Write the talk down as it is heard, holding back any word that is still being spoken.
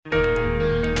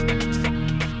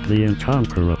The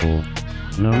Incomparable.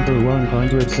 Number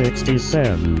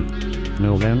 167.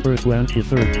 November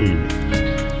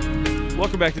 2013.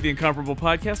 Welcome back to the Incomparable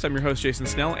podcast. I'm your host, Jason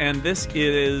Snell, and this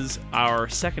is our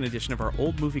second edition of our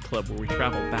Old Movie Club, where we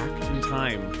travel back in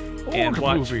time and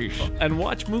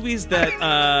watch movies that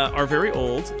are very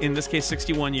old, in this case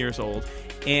 61 years old,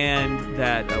 and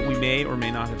that we may or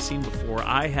may not have seen before.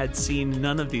 I had seen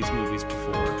none of these movies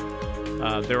before.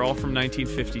 They're all from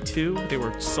 1952. They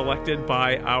were selected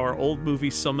by our old movie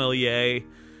sommelier,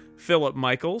 Philip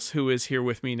Michaels, who is here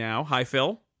with me now. Hi,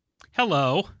 Phil.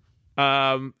 Hello.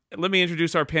 Let me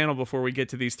introduce our panel before we get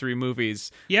to these three movies.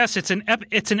 Yes, it's an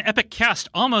epic cast,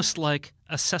 almost like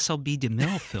a Cecil B.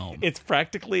 DeMille film. It's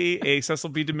practically a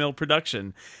Cecil B. DeMille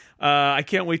production. I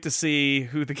can't wait to see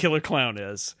who the killer clown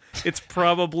is. It's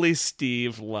probably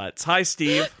Steve Lutz. Hi,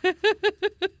 Steve.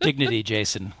 Dignity,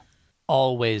 Jason.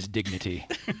 Always dignity.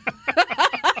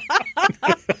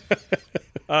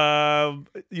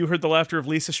 You heard the laughter of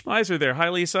Lisa Schmeiser there. Hi,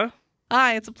 Lisa.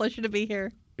 Hi, it's a pleasure to be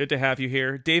here. Good to have you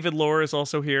here. David Lohr is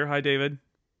also here. Hi, David.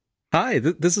 Hi,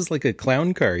 this is like a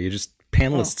clown car.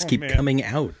 Panelists keep coming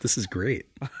out. This is great.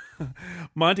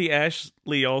 Monty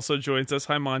Ashley also joins us.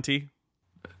 Hi, Monty.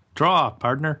 Draw,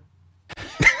 partner.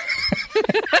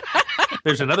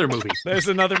 There's another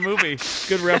movie.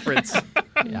 Good reference.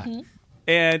 Yeah.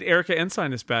 And Erica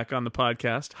Ensign is back on the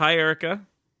podcast. Hi, Erica.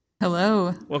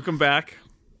 Hello. Welcome back.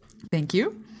 Thank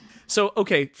you. So,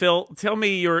 okay, Phil, tell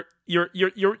me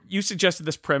you suggested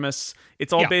this premise.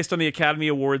 It's all based on the Academy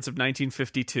Awards of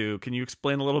 1952. Can you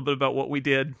explain a little bit about what we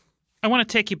did? I want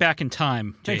to take you back in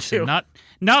time, Jason.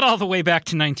 Not all the way back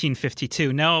to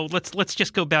 1952. No, let's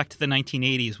just go back to the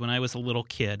 1980s when I was a little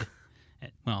kid.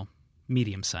 Well,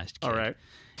 medium-sized kid. All right.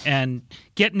 And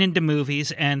getting into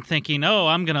movies and thinking,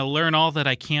 I'm going to learn all that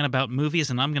I can about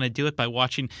movies, and I'm going to do it by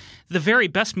watching the very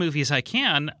best movies I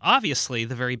can. Obviously,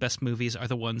 the very best movies are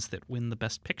the ones that win the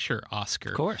Best Picture Oscar.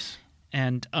 Of course.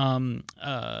 And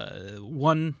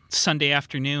one Sunday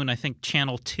afternoon, I think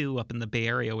Channel 2 up in the Bay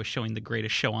Area was showing The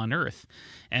Greatest Show on Earth.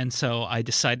 And so I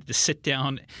decided to sit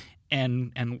down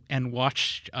and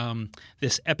watch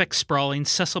this epic, sprawling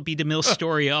Cecil B. DeMille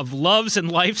story of loves and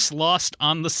lives lost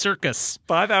on the circus.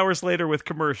 5 hours later with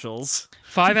commercials.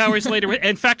 5 hours later.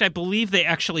 In fact, I believe they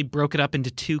actually broke it up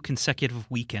into 2 consecutive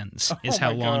weekends is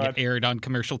how long it aired on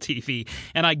commercial TV.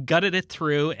 And I gutted it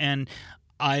through, and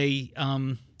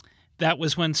that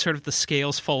was when sort of the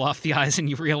scales fall off the eyes and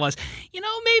you realize,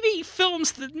 maybe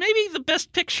maybe the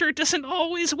Best Picture doesn't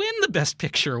always win the Best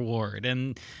Picture award.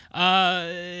 And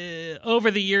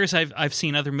over the years, I've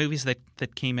seen other movies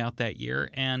that came out that year.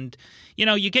 And,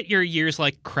 you get your years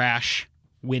like Crash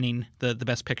winning the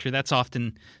Best Picture. That's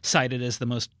often cited as the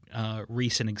most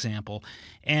recent example.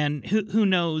 And who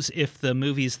knows if the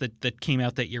movies that came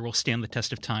out that year will stand the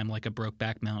test of time, like a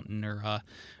Brokeback Mountain or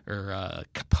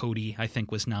Capote, I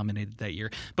think, was nominated that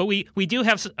year. But we do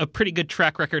have a pretty good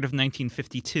track record of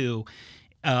 1952,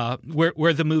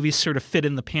 where the movies sort of fit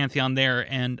in the pantheon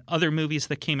there. And other movies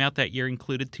that came out that year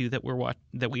included 2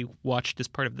 that we watched as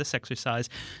part of this exercise: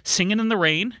 Singin' in the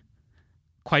Rain.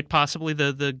 Quite possibly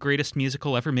the greatest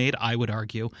musical ever made, I would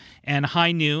argue. And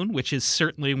High Noon, which is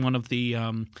certainly one of the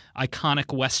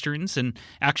iconic Westerns and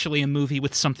actually a movie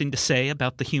with something to say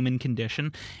about the human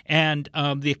condition. And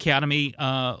the Academy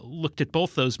looked at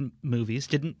both those movies,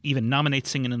 didn't even nominate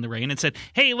Singin' in the Rain, and said,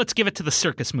 hey, let's give it to the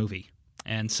circus movie.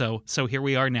 And so here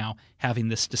we are now having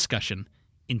this discussion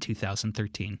in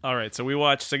 2013. All right, so we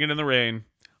watched Singin' in the Rain,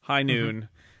 High Noon,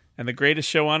 and The Greatest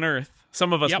Show on Earth.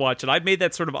 Some of us watch it. I made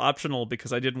that sort of optional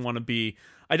because I don't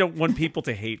want people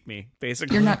to hate me,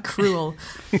 basically. You're not cruel.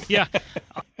 Yeah.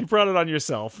 You brought it on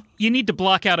yourself. You need to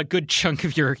block out a good chunk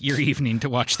of your evening to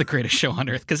watch The Greatest Show on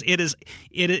Earth, because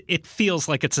it feels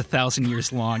like it's 1,000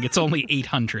 years long. It's only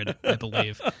 800, I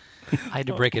believe. I had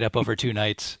to break it up over 2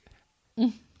 nights.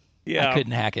 Yeah. I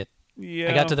couldn't hack it.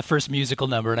 Yeah. I got to the first musical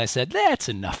number and I said, that's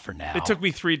enough for now. It took me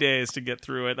 3 days to get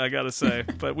through it, I gotta say.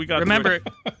 But we got Remember,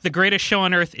 The Greatest Show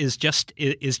on Earth is just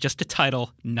a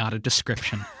title, not a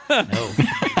description. No.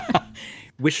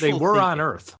 They were on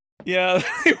Earth. Yeah,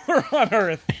 they were on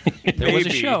Earth. There was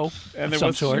a show and of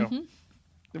some sort.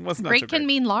 It was not Great so can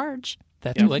mean large.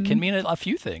 That can mean a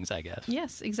few things, I guess.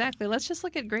 Yes, exactly. Let's just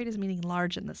look at great as meaning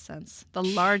large in this sense. The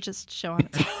largest show on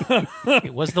Earth.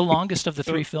 It was the longest of the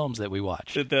 3 films that we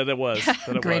watched. That it was.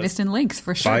 Greatest in length,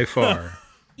 for sure. By far.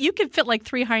 You could fit like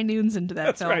 3 High Noons into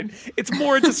that film. That's right. It's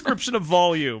more a description of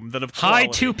volume than of quality.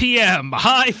 High 2 p.m.,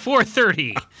 high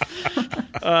 4:30.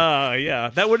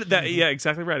 Yeah,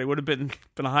 exactly right. It would have been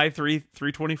a high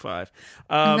 325.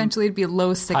 Eventually it'd be low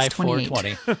High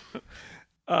 628. 420.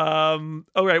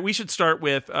 All right, we should start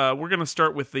with. We're going to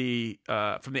start with the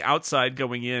from the outside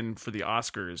going in for the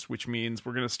Oscars, which means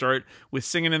we're going to start with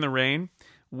 "Singing in the Rain,"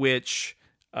 which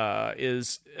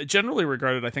is generally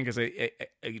regarded, I think, as a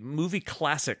movie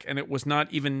classic, and it was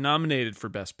not even nominated for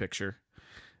Best Picture.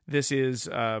 This is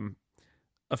a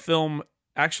film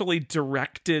actually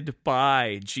directed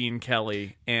by Gene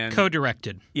Kelly and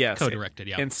co-directed. Yes, co-directed.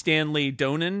 Yeah, and Stanley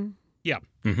Donen. Yeah.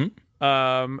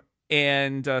 Mm-hmm.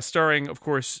 And starring, of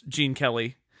course, Gene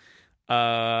Kelly.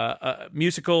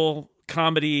 Musical,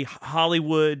 comedy,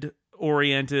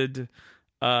 Hollywood-oriented,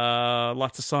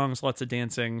 lots of songs, lots of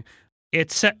dancing.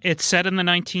 It's set in the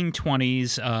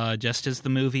 1920s, just as the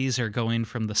movies are going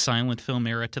from the silent film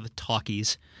era to the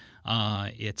talkies.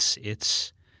 It's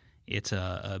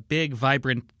a big,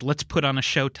 vibrant, let's put on a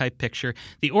show type picture.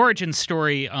 The origin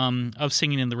story of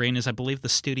Singing in the Rain is, I believe, the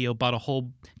studio bought a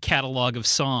whole catalog of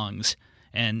songs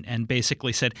and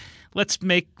basically said, let's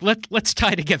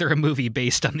tie together a movie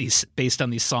based on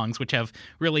these songs, which have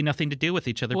really nothing to do with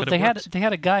each other. Well, but they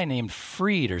had a guy named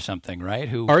Freed or something,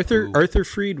 right? Arthur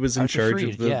Freed was in charge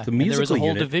Freed, of the musical and there was a whole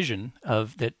unit. division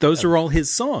of that. Those are all his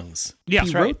songs. Yeah,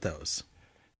 he right. wrote those.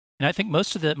 And I think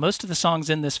most of the songs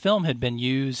in this film had been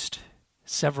used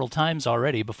several times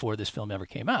already before this film ever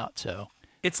came out. So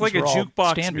it's like a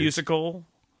jukebox musical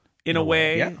in a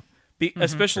way. Yeah.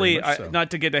 Especially, so. Not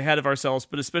to get ahead of ourselves,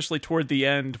 but especially toward the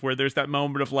end where there's that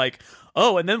moment of like,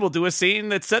 oh, and then we'll do a scene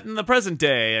that's set in the present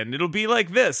day and it'll be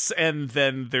like this. And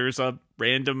then there's a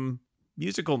random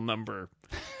musical number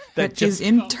that is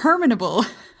interminable.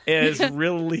 Is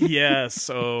really, yes.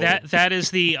 So that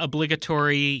is the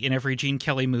obligatory in every Gene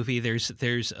Kelly movie. There's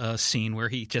a scene where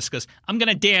he just goes, "I'm going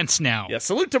to dance now." Yeah,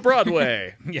 salute to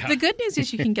Broadway. Yeah. The good news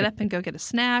is you can get up and go get a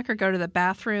snack or go to the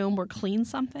bathroom or clean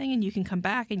something, and you can come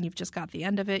back and you've just got the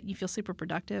end of it. You feel super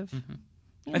productive. Mm-hmm.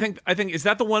 Yeah. I think is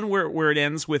that the one where it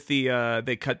ends with the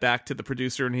they cut back to the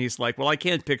producer and he's like, "Well, I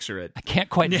can't picture it. I can't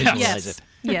quite visualize it."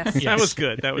 Yes. That was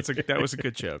good. That was a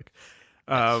good joke.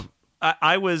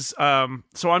 I was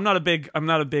so I'm not a big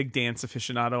dance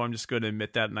aficionado. I'm just going to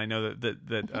admit that, and I know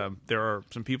that there are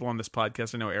some people on this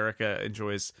podcast. I know Erica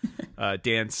enjoys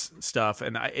dance stuff,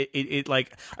 and I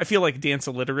feel like dance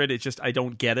illiterate. It's just I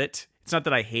don't get it. It's not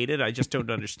that I hate it. I just don't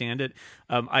understand it.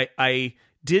 I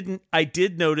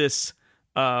did notice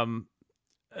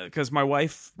because my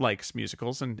wife likes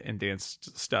musicals and dance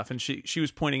stuff, and she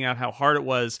was pointing out how hard it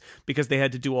was because they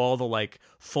had to do all the like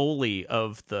Foley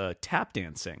of the tap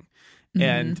dancing.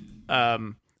 And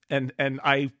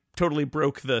I totally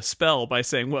broke the spell by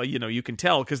saying, well, you can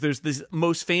tell because there's this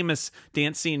most famous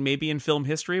dance scene maybe in film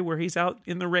history where he's out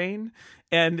in the rain,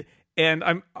 and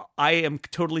I am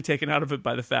totally taken out of it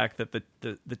by the fact that the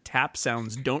tap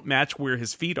sounds don't match where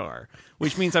his feet are,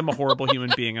 which means I'm a horrible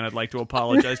human being, and I'd like to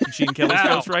apologize to Gene Kelly's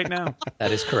host right now.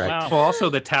 That is correct. Wow. Well, also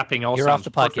the tapping also You're off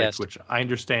the perfect, podcast. which I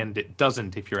understand it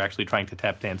doesn't if you're actually trying to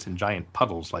tap dance in giant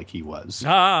puddles like he was.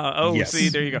 Yes. See,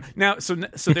 there you go. Now, so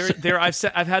there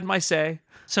I've had my say.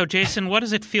 So, Jason, what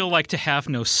does it feel like to have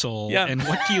no soul? Yeah. And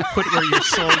what do you put where your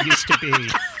soul used to be?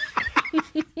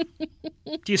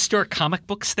 Do you store comic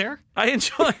books there? I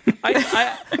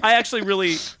actually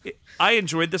really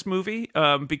enjoyed this movie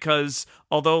because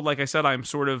although, like I said, I'm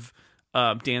sort of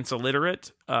dance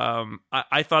illiterate,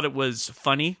 I thought it was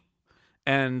funny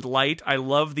and light. I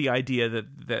love the idea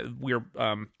that we're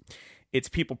it's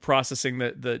people processing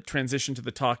the transition to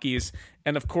the talkies,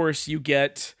 and of course you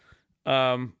get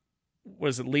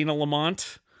was it Lena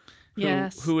Lamont?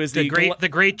 Yes. Who is the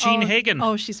great Jean Hagen?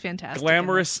 Oh, she's fantastic.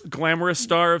 Glamorous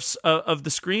star of the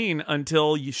screen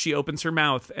until she opens her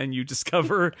mouth and you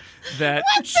discover that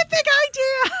What's the big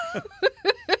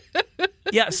idea?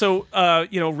 Yeah, so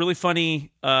really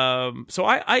funny. So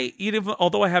I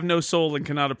although I have no soul and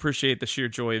cannot appreciate the sheer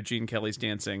joy of Gene Kelly's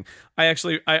dancing,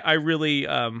 I really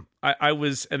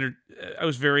was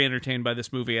very entertained by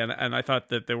this movie, and I thought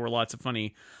that there were lots of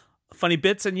funny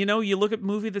bits. And you look at a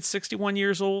movie that's 61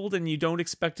 years old and you don't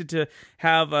expect it to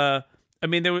have the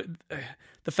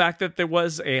fact that there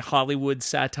was a Hollywood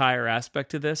satire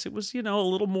aspect to this, it was a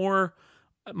little more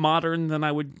modern than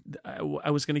I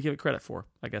was going to give it credit for,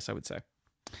 I guess I would say.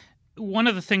 One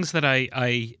of the things that I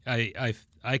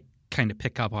kind of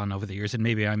pick up on over the years, and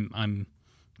maybe I'm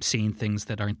seeing things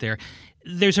that aren't there.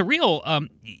 There's a real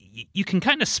you can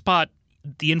kind of spot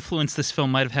the influence this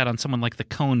film might have had on someone like the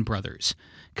Coen brothers,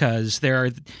 because there are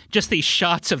just these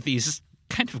shots of these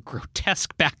kind of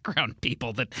grotesque background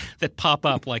people that pop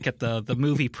up, like at the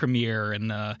movie premiere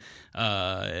and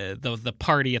the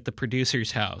party at the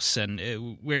producer's house,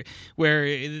 and where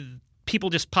people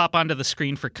just pop onto the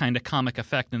screen for kind of comic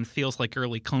effect, and it feels like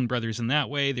early Coen Brothers in that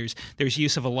way. There's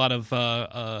use of a lot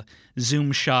of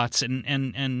zoom shots,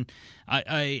 and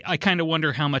I kind of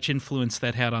wonder how much influence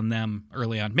that had on them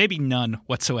early on. Maybe none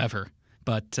whatsoever,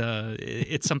 but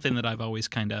it's something that I've always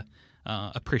kind of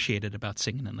appreciated about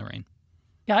Singing in the Rain.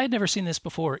 Yeah, I had never seen this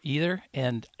before either,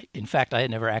 and in fact, I had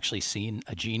never actually seen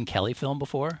a Gene Kelly film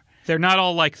before. They're not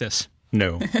all like this.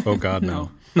 No. Oh, God,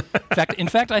 no. In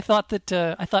fact, I thought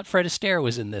Fred Astaire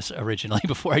was in this originally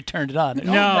before I turned it on.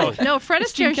 No, Fred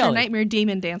It's Gene Astaire's your Kelly. nightmare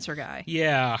demon dancer guy.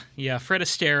 Yeah, Fred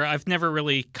Astaire. I've never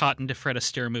really caught into Fred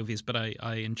Astaire movies, but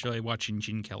I enjoy watching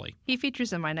Gene Kelly. He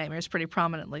features in my nightmares pretty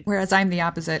prominently. Whereas I'm the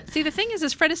opposite. See, the thing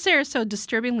is Fred Astaire is so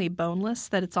disturbingly boneless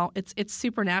that it's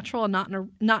supernatural and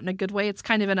not in a good way. It's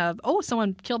kind of in a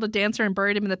someone killed a dancer and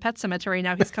buried him in the pet cemetery.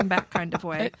 Now he's come back kind of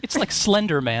way. It's like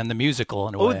Slender Man, the musical,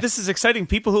 in a way. Oh, this is exciting.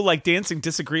 People who like dancing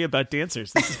disagree about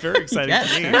dancers. This is very exciting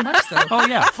Yes, to me. very much so. Oh,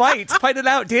 yeah. Fight it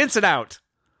out, dance it out.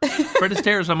 Fred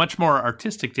Astaire is a much more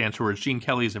artistic dancer, whereas Gene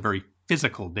Kelly is a very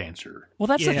physical dancer. Well,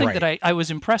 that's the thing Right. that I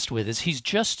was impressed with, is he's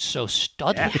just so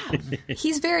studly.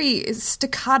 He's very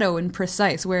staccato and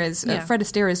precise, whereas Fred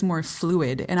Astaire is more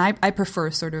fluid. And I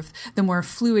prefer sort of the more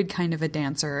fluid kind of a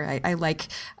dancer. I like...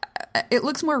 It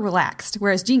looks more relaxed,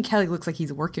 whereas Gene Kelly looks like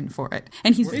he's working for it.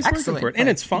 And he's Working excellent. for it, and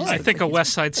it's fun. I think a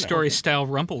West Side Story style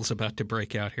Rumple's about to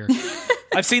break out here.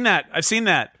 I've seen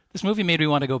that. This movie made me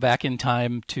want to go back in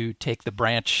time to take the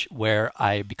branch where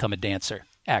I become a dancer,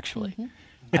 actually.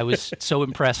 I was so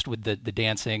impressed with the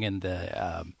dancing, and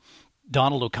the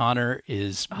Donald O'Connor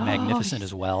is magnificent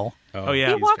as well. Oh, yeah.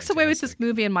 He walks away with this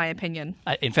movie, in my opinion.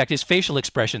 In fact, his facial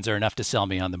expressions are enough to sell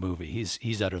me on the movie.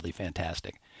 He's utterly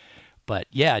fantastic. But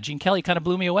yeah, Gene Kelly kind of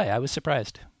blew me away. I was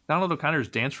surprised. Donald O'Connor's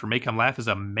dance for Make 'Em Laugh is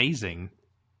amazing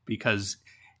because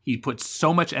he puts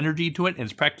so much energy to it, and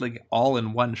it's practically all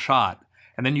in one shot.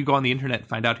 And then you go on the internet and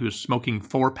find out he was smoking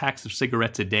 4 packs of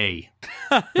cigarettes a day.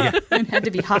 And had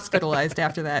to be hospitalized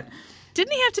after that.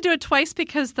 Didn't he have to do it twice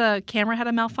because the camera had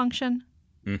a malfunction?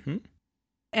 Mm-hmm.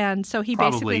 And so he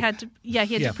Probably. basically had to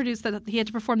he had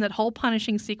to perform that whole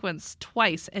punishing sequence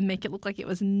twice and make it look like it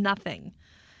was nothing.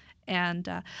 And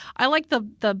I like the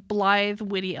blithe,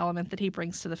 witty element that he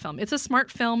brings to the film. It's a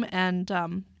smart film, and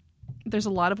there's a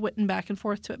lot of wit and back and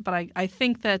forth to it. But I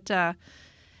think that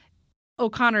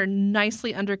O'Connor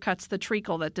nicely undercuts the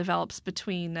treacle that develops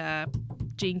between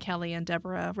Gene Kelly and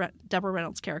Deborah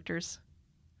Reynolds' characters.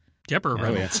 Deborah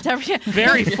Reynolds.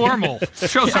 Very formal.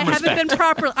 Show some respect.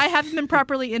 I haven't been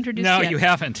properly introduced No, yet. you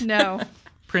haven't. No.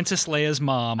 Princess Leia's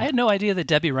mom. I had no idea that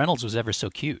Debbie Reynolds was ever so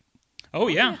cute. Oh,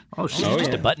 yeah. Oh, She's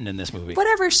just a button in this movie.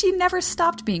 Whatever, she never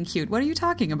stopped being cute. What are you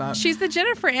talking about? She's the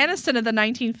Jennifer Aniston of the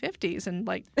 1950s in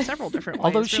like several different ways.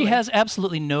 Although she really. has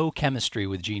absolutely no chemistry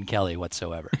with Gene Kelly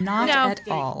whatsoever. Not No. at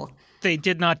all. They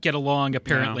did not get along,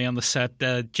 apparently, on the set.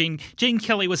 Gene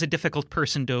Kelly was a difficult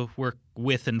person to work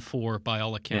with and for, by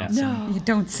all accounts. No, you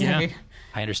don't say. Yeah.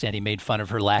 I understand he made fun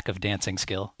of her lack of dancing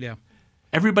skill. Yeah.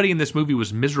 Everybody in this movie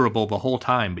was miserable the whole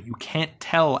time, but you can't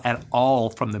tell at all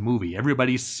from the movie.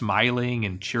 Everybody's smiling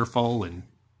and cheerful and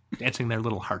dancing their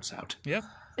little hearts out. Yep.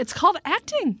 It's called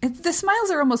acting. The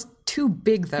smiles are almost too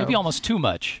big, though. Maybe almost too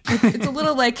much. It's a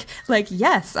little like,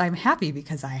 yes, I'm happy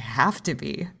because I have to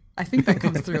be. I think that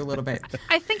comes through a little bit.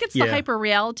 I think it's the hyper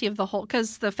reality of the whole,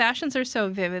 because the fashions are so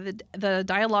vivid, the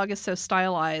dialogue is so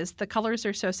stylized, the colors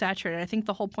are so saturated. I think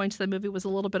the whole point of the movie was a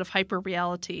little bit of hyper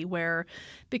reality, where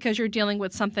because you're dealing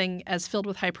with something as filled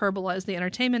with hyperbole as the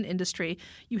entertainment industry,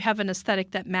 you have an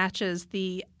aesthetic that matches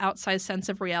the outsized sense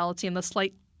of reality and the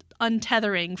slight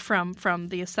untethering from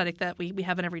the aesthetic that we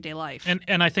have in everyday life.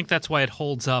 And I think that's why it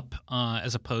holds up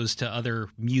as opposed to other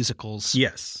musicals.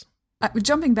 Yes.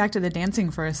 Jumping back to the dancing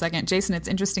for a second, Jason, it's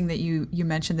interesting that you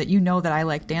mentioned that you know that I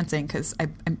like dancing, because I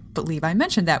believe I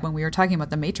mentioned that when we were talking about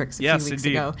The Matrix a few weeks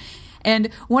ago.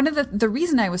 And one of the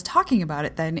reason I was talking about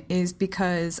it then is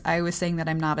because I was saying that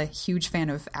I'm not a huge fan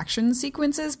of action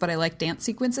sequences, but I like dance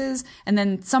sequences. And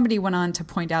then somebody went on to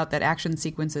point out that action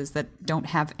sequences that don't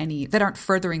have any, that aren't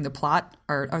furthering the plot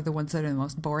are the ones that are the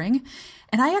most boring.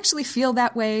 And I actually feel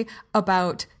that way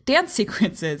about dance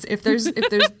sequences. If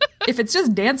it's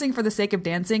just dancing for the sake of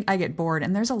dancing, I get bored.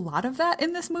 And there's a lot of that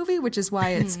in this movie, which is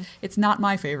why it's not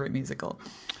my favorite musical.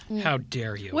 How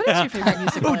dare you? What is your favorite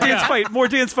musical? Dance fight, more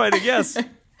dance fighting, yes.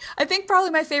 I think probably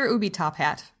my favorite would be Top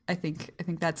Hat. I think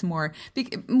that's more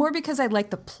because I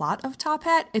like the plot of Top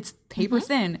Hat. It's paper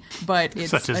thin, but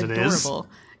it's Such as it is. adorable.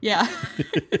 Yeah.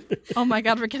 Oh my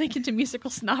God, we're getting into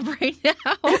musical snob right now.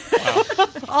 Wow.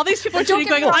 All these people are going,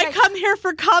 I come here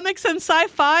for comics and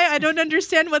sci-fi. I don't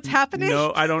understand what's happening.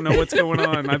 No, I don't know what's going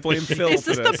on. I blame Phil Is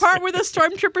this for the part where the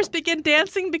stormtroopers begin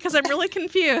dancing? Because I'm really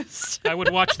confused. I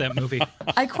would watch that movie.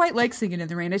 I quite like Singing in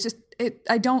the Rain.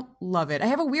 I don't love it. I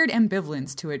have a weird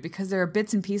ambivalence to it because there are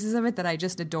bits and pieces of it that I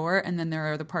just adore, and then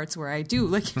there are the parts where I do,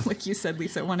 like you said,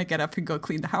 Lisa, want to get up and go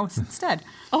clean the house instead.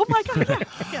 Oh my God,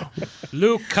 yeah.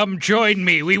 Luke, come join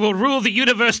me. We will rule the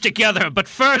universe together, but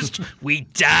first we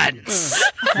dance.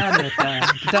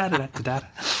 That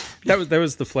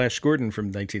was the Flash Gordon from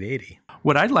 1980.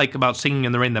 What I like about Singing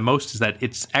in the Rain the most is that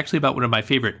it's actually about one of my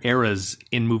favorite eras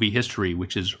in movie history,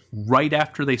 which is right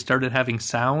after they started having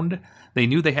sound. They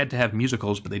knew they had to have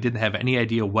musicals, but they didn't have any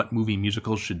idea what movie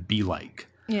musicals should be like.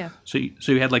 Yeah. So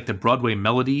you had like the Broadway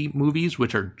melody movies,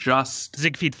 which are just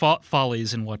Ziegfeld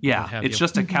Follies and what have it's you.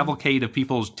 just a cavalcade of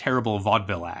people's terrible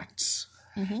vaudeville acts.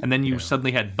 Mm-hmm. And then you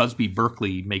suddenly had Busby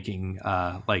Berkeley making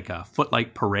like a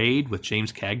Footlight Parade with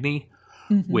James Cagney,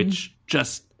 which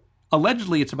just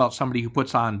allegedly it's about somebody who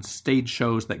puts on stage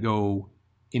shows that go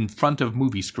in front of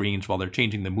movie screens while they're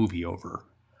changing the movie over.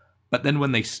 But then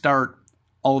when they start,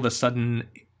 all of a sudden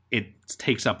it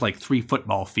takes up like 3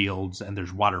 football fields and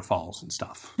there's waterfalls and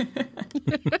stuff.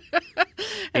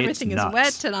 Everything is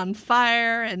wet and on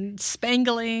fire and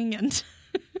spangling and...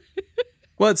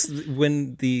 Well, it's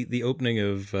when the opening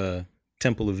of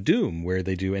Temple of Doom, where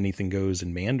they do Anything Goes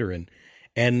in Mandarin,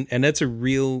 and that's a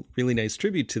really nice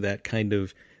tribute to that kind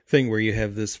of thing where you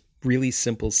have this really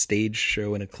simple stage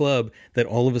show in a club that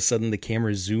all of a sudden the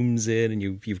camera zooms in and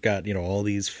you've got all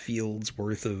these fields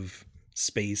worth of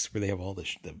space where they have all the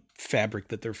fabric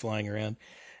that they're flying around,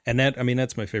 and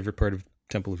that's my favorite part of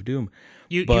Temple of Doom.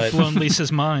 You've blown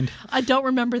Lisa's mind. I don't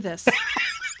remember this.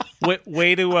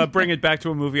 Way to bring it back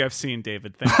to a movie I've seen,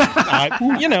 David.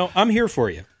 Thank you. I'm here for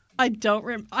you. I don't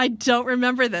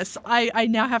remember this. I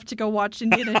now have to go watch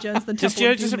Indiana Jones. The Temple of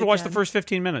Doom just have to watch the first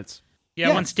 15 minutes.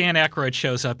 Yeah, once Dan Aykroyd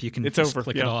shows up, you can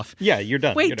click it off. Yeah, you're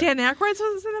done. Wait, Dan Aykroyd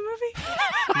was in the movie?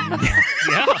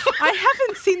 Yeah. I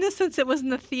haven't seen this since it was in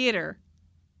the theater.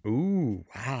 Ooh,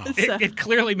 wow. It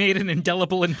clearly made an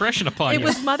indelible impression upon you. It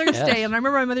was Mother's Day, and I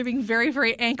remember my mother being very,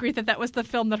 very angry that was the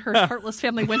film that her heartless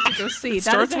family went to go see. It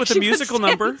starts with a musical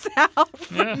number. Out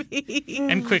for me.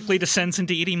 And quickly descends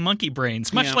into eating monkey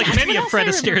brains, much like many of Fred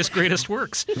Astaire's greatest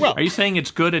works. Well, are you saying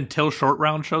it's good until Short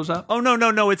Round shows up? Oh,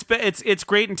 no. It's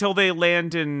great until they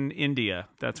land in India.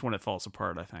 That's when it falls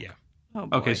apart, I think. Yeah. Oh,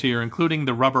 boy. Okay, so you're including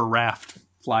the rubber raft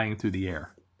flying through the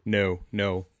air. No.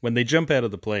 When they jump out of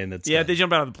the plane, that's done. They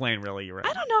jump out of the plane. Really, you're right.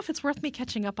 I don't know if it's worth me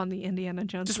catching up on the Indiana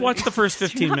Jones. Just movie. watch the first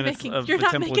 15 minutes of the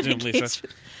Temple of Doom, Lisa.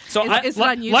 So is it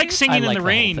on YouTube? Like Singing in the whole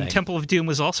Rain, thing. Temple of Doom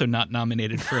was also not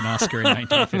nominated for an Oscar in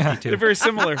 1952. They're very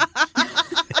similar.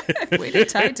 Way to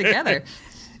tie it together.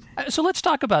 So let's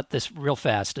talk about this real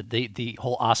fast, the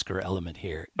whole Oscar element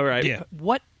here. All right. Yeah.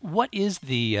 What is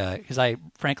the, because I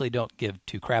frankly don't give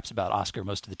 2 craps about Oscar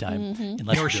most of the time, unless Nor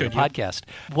we're doing should a you. podcast.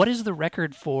 What is the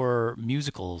record for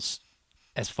musicals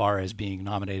as far as being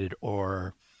nominated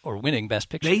or winning Best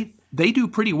Picture? They do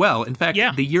pretty well. In fact,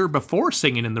 Yeah. the year before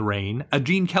Singing in the Rain, a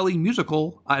Gene Kelly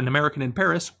musical, An American in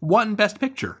Paris, won Best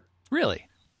Picture. Really?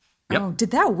 Yep. Oh,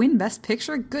 did that win Best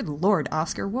Picture? Good Lord,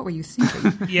 Oscar, what were you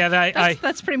thinking? Yeah,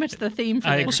 That's pretty much the theme for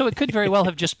this. Well, so it could very well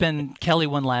have just been Kelly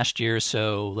won last year,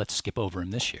 so let's skip over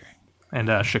him this year.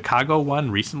 And Chicago won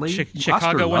recently.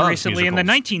 Chicago won recently. In the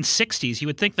musicals. 1960s, you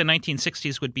would think the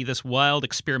 1960s would be this wild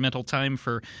experimental time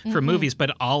for movies,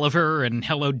 but Oliver and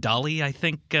Hello, Dolly, I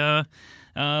think, might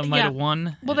have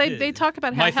won. Well, they talk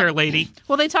about how My Fair Lady.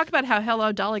 Well, they talk about how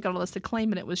Hello, Dolly got all this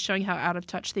acclaim, and it was showing how out of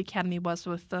touch the Academy was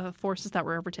with the forces that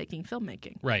were overtaking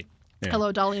filmmaking. Right. Yeah.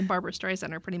 Hello, Dolly and Barbara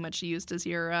Streisand are pretty much used as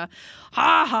your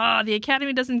the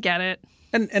Academy doesn't get it.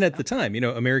 And at the time,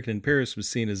 American in Paris was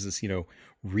seen as this,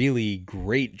 really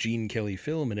great Gene Kelly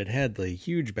film, and it had the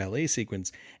huge ballet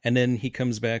sequence. And then he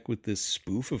comes back with this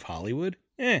spoof of Hollywood.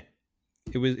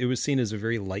 It was seen as a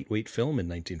very lightweight film in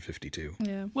 1952.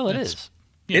 Yeah. Well, it is.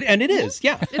 And it is,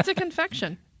 yeah. It's a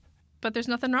confection. But there's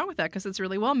nothing wrong with that because it's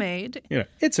really well made.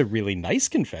 It's a really nice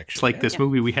confection. It's like this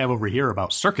movie we have over here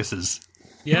about circuses.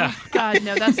 Yeah. Oh, God,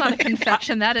 no, that's not a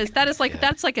confection. That's like a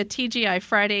TGI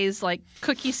Fridays like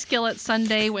cookie skillet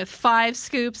sundae with 5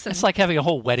 scoops. And... It's like having a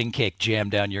whole wedding cake jammed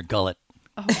down your gullet.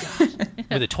 Oh, God.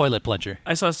 With a toilet plunger.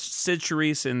 I saw Sid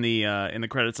Charisse in the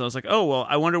credits, and I was like, oh, well,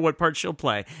 I wonder what part she'll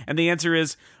play. And the answer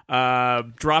is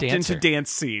dropped Dancer. into dance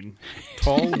scene.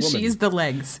 Tall woman. She's the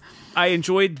legs. I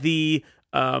enjoyed the...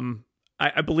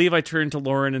 I believe I turned to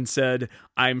Lauren and said,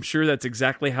 I'm sure that's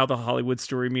exactly how the Hollywood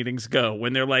story meetings go.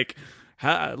 When they're like,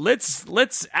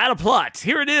 let's add a plot.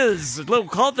 Here it is. We'll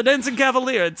call it the Dancing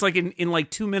Cavalier. It's like in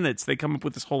like 2 minutes they come up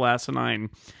with this whole asinine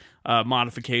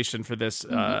modification for this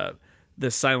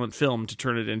this silent film to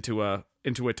turn it into a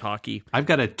talkie. I've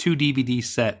got a 2 DVD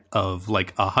set of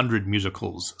like 100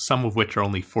 musicals, some of which are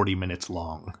only 40 minutes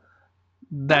long.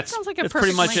 That sounds like that's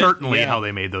pretty much certainly how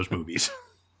they made those movies.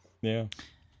 Yeah.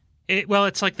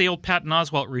 It's like the old Patton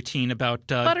Oswalt routine about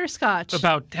Butterscotch.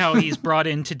 About how he's brought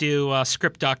in to do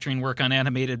script doctoring work on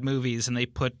animated movies, and they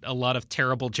put a lot of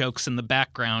terrible jokes in the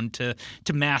background to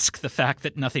mask the fact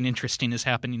that nothing interesting is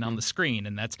happening on the screen,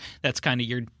 and that's kind of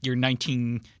your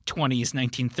 1920s,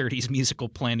 1930s musical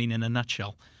planning in a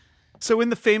nutshell. So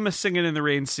in the famous Singin' in the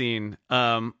Rain scene,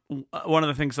 one of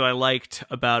the things that I liked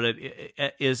about it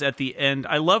is at the end.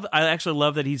 I actually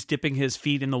love that he's dipping his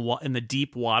feet in the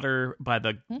deep water by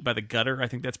the gutter. I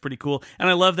think that's pretty cool,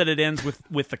 and I love that it ends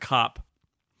with the cop,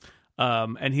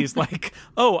 and he's like,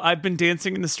 "Oh, I've been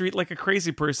dancing in the street like a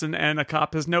crazy person, and a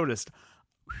cop has noticed."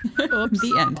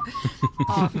 The end.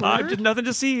 I did nothing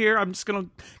to see here. I'm just gonna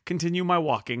continue my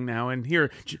walking now, and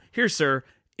here, sir,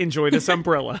 enjoy this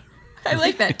umbrella. I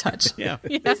like that touch. Yeah.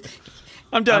 Yes.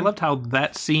 I'm done. I loved how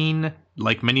that scene,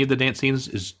 like many of the dance scenes,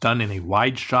 is done in a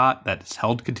wide shot that's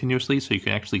held continuously so you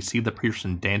can actually see the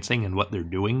person dancing and what they're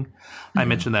doing. Mm-hmm. I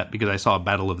mentioned that because I saw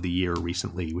Battle of the Year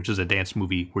recently, which is a dance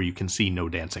movie where you can see no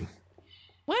dancing.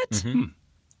 What? Mm-hmm.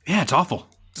 Yeah, it's awful.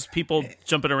 Just people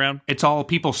jumping around. It's all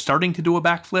people starting to do a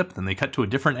backflip, then they cut to a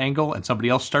different angle, and somebody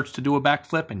else starts to do a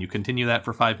backflip, and you continue that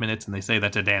for 5 minutes, and they say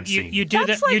that's a dance scene.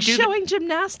 That's like showing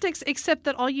gymnastics, except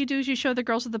that all you do is you show the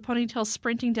girls with the ponytails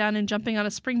sprinting down and jumping on a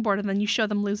springboard, and then you show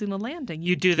them losing the landing.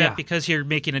 You do that because you're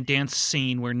making a dance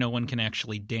scene where no one can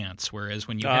actually dance, whereas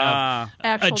when you have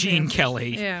a Gene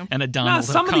Kelly and a Donald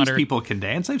O'Connor... Some of these people can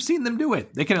dance. I've seen them do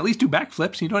it. They can at least do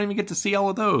backflips, and you don't even get to see all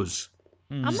of those.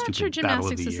 I'm not sure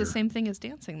gymnastics is the same thing as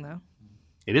dancing, though.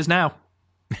 It is now.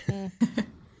 All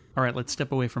right, let's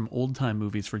step away from old-time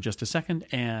movies for just a second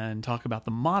and talk about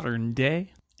the modern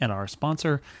day and our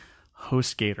sponsor,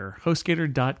 HostGator.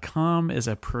 HostGator.com is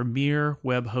a premier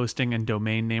web hosting and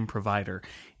domain name provider.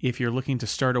 If you're looking to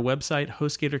start a website,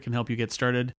 HostGator can help you get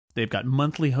started. They've got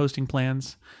monthly hosting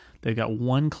plans. They've got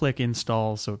one-click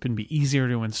install, so it can be easier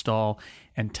to install,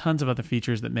 and tons of other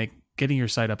features that make getting your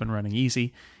site up and running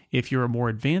easy. If you're a more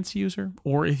advanced user,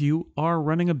 or if you are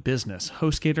running a business,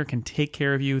 HostGator can take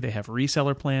care of you. They have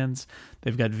reseller plans.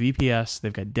 They've got VPS.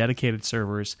 They've got dedicated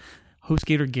servers.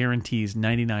 HostGator guarantees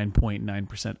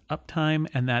 99.9% uptime,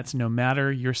 and that's no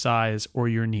matter your size or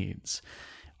your needs.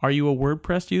 Are you a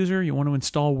WordPress user? You want to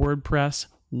install WordPress?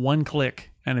 One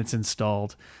click, and it's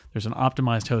installed. There's an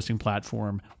optimized hosting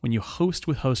platform. When you host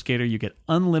with HostGator, you get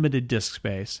unlimited disk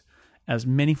space, as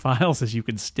many files as you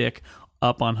can stick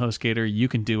up on HostGator, you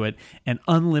can do it, and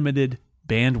unlimited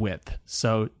bandwidth.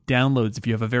 So downloads, if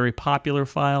you have a very popular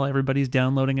file, everybody's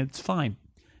downloading it, it's fine.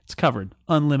 It's covered.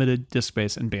 Unlimited disk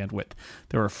space and bandwidth.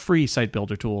 There are free site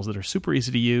builder tools that are super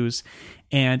easy to use.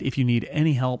 And if you need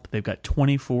any help, they've got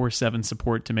 24/7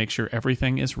 support to make sure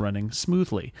everything is running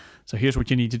smoothly. So here's what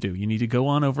you need to do. You need to go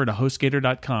on over to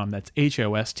HostGator.com. That's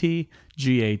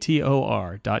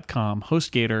HostGator.com,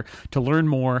 HostGator, to learn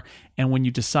more. And when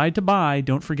you decide to buy,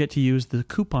 don't forget to use the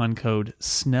coupon code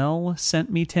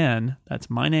SNELL-SENT-ME-10. That's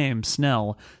my name,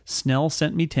 Snell. Snell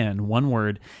sent me 10, one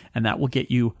word. And that will get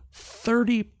you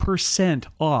 30%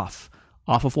 off.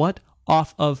 Off of what?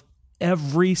 Off of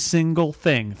every single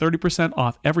thing. 30%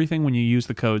 off everything when you use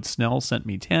the code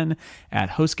SNELL-SENT-ME-10 at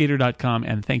HostGator.com.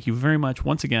 And thank you very much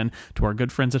once again to our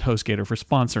good friends at HostGator for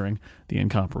sponsoring The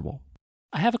Incomparable.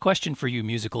 I have a question for you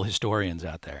musical historians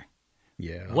out there.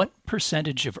 Yeah. What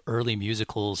percentage of early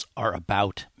musicals are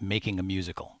about making a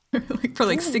musical?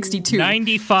 for 62.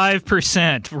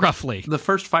 95%, roughly. The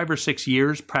first 5 or 6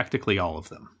 years, practically all of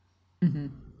them. Mm-hmm.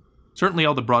 Certainly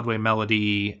all the Broadway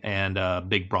melody and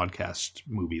big broadcast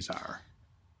movies are.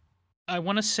 I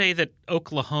want to say that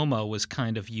Oklahoma was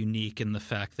kind of unique in the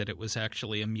fact that it was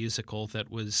actually a musical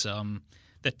that was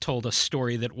that told a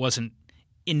story that wasn't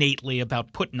innately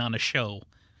about putting on a show.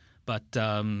 But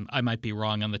I might be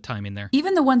wrong on the timing there.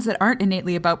 Even the ones that aren't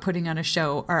innately about putting on a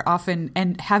show are often,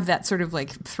 and have that sort of like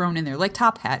thrown in there. Like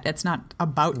Top Hat, it's not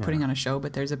about putting on a show,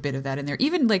 but there's a bit of that in there.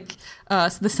 Even like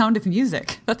The Sound of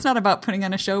Music, that's not about putting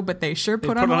on a show, but they sure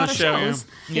put on a lot of shows.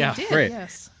 Yeah, They did, right.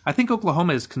 yes. I think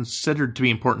Oklahoma is considered to be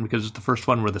important because it's the first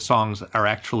one where the songs are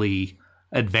actually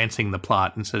advancing the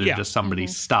plot instead of just somebody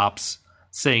stops,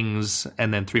 sings,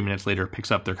 and then 3 minutes later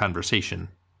picks up their conversation.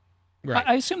 Right.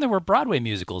 I assume there were Broadway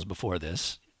musicals before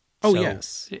this. Oh, so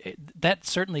yes. That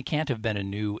certainly can't have been a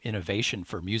new innovation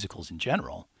for musicals in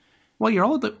general. Well, you're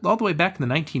all the way back in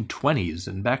the 1920s,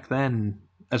 and back then,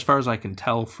 as far as I can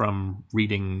tell from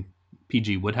reading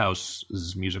P.G.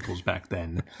 Woothouse's musicals back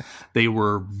then, they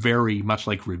were very much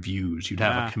like reviews. You'd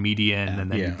have a comedian,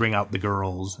 and then you'd bring out the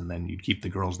girls, and then you'd keep the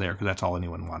girls there because that's all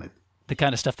anyone wanted. The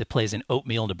kind of stuff that plays in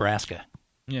Oatmeal, Nebraska.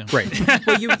 Yeah. Right.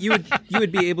 Well, you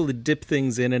would be able to dip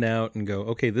things in and out and go,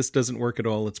 okay, this doesn't work at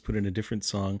all. Let's put in a different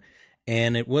song.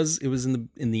 And it was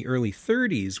in the early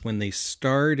 30s when they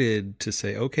started to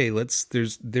say, okay,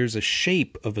 there's a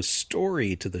shape of a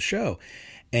story to the show.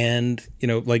 And,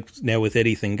 like now with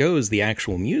Anything Goes, the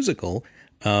actual musical,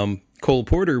 Cole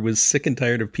Porter was sick and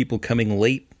tired of people coming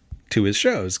late to his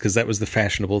shows because that was the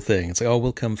fashionable thing. It's like, oh,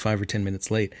 we'll come 5 or 10 minutes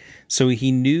late. So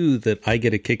he knew that I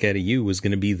Get a Kick Out of You was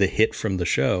going to be the hit from the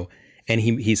show. And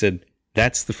he said,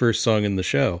 that's the first song in the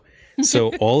show.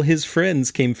 So all his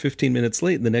friends came 15 minutes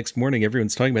late. And the next morning,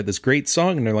 everyone's talking about this great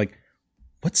song. And they're like,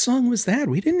 what song was that?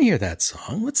 We didn't hear that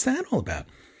song. What's that all about?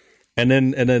 And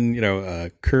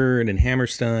then Kern and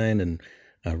Hammerstein and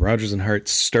Rodgers and Hart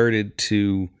started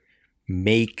to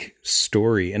make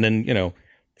story. And then,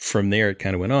 from there, it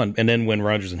kind of went on. And then when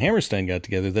Rodgers and Hammerstein got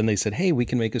together, then they said, hey, we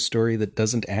can make a story that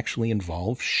doesn't actually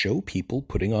involve show people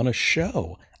putting on a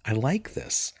show. I like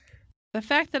this. The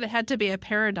fact that it had to be a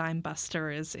paradigm buster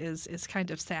is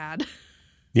kind of sad.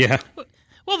 Yeah.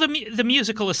 Well, the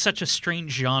musical is such a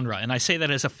strange genre, and I say that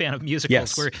as a fan of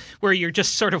musicals, where you're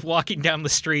just sort of walking down the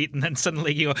street, and then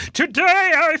suddenly you go, "Today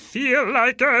I feel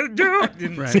like I do."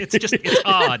 Right. It's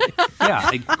odd.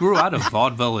 Yeah, it grew out of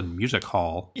vaudeville and music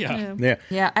hall. Yeah.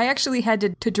 I actually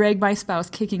had to drag my spouse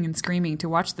kicking and screaming to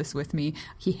watch this with me.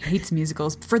 He hates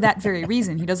musicals for that very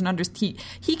reason. He doesn't understand.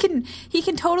 He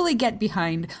can totally get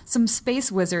behind some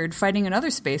space wizard fighting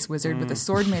another space wizard with a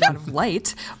sword made out of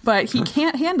light, but he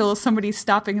can't handle somebody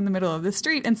stopping in the middle of the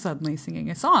street and suddenly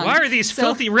singing a song. Why are these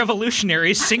filthy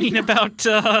revolutionaries singing about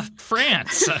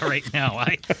France right now?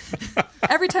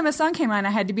 Every time a song came on, I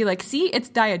had to be like, see, it's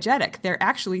diegetic. They're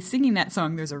actually singing that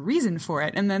song. There's a reason for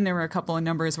it. And then there were a couple of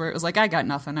numbers where it was like, I got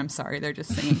nothing. I'm sorry. They're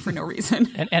just singing for no reason.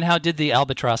 And how did the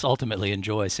albatross ultimately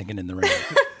enjoy Singing in the Rain?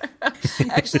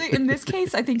 Actually, in this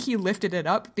case, I think he lifted it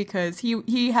up because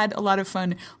he had a lot of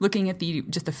fun looking at the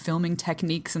filming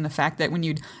techniques and the fact that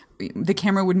when the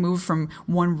camera would move from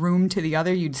one room to the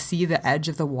other, you'd see the edge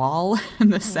of the wall in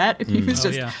the set. And he was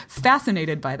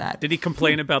fascinated by that. Did he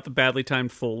complain about the badly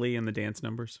timed Foley and the dance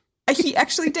numbers? He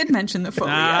actually did mention the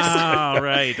Foley, yes. Ah,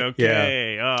 right.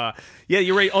 Okay. Yeah,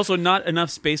 you're right. Also, not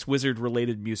enough Space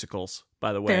Wizard-related musicals,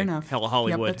 by the way. Fair enough. Hell,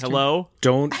 Hollywood. Yep, hello?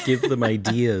 Don't give them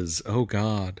ideas. Oh,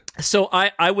 God. So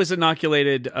I was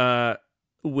inoculated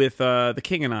with The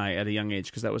King and I at a young age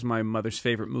because that was my mother's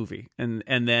favorite movie. And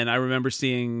then I remember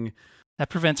seeing... That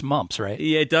prevents mumps, right?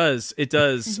 Yeah, it does. It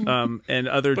does. And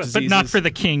other diseases. But not for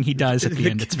the king. He dies at the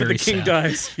end. It's very sad. The king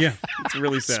dies. Yeah, it's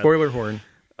really sad. Spoiler horn.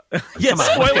 Yes,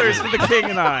 spoilers for The King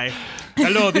and I.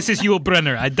 Hello, this is Yul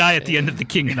Brynner. I die at the end of The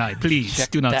King and I. Please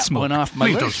Check do not that smoke. One off my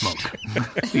Please list. don't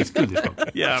smoke. Please do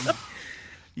smoke.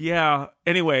 Yeah.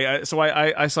 Anyway, so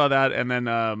I saw that, and then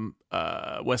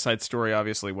West Side Story,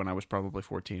 obviously, when I was probably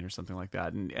 14 or something like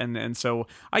that, and so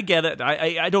I get it.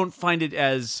 I don't find it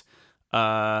as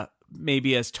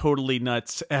maybe as totally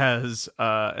nuts as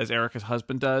Erica's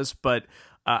husband does, but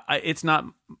it's not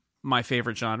my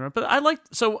favorite genre. But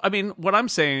what I'm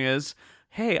saying is,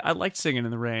 hey, I liked Singing in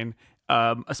the Rain.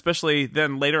 Especially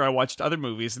then later I watched other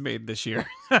movies made this year.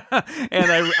 And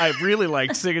I really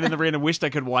liked Singing in the Rain and wished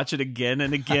I could watch it again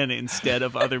and again instead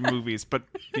of other movies. But,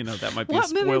 that might be a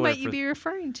spoiler. What movie might you be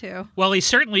referring to? Well, he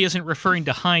certainly isn't referring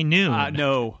to High Noon.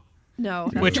 No.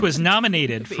 Which was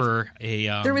nominated for a...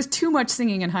 There was too much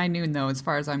singing in High Noon, though, as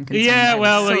far as I'm concerned.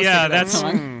 Yeah, that's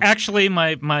actually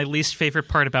my least favorite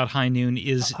part about High Noon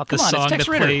is the song that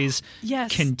plays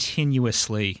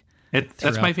continuously.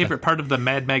 That's my favorite part of the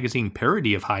Mad Magazine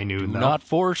parody of High Noon, though. Not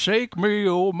forsake me,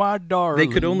 oh my darling.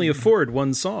 They could only afford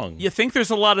one song. You think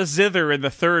there's a lot of zither in the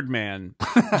Third Man.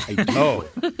 I know.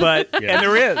 But, and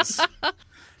there is.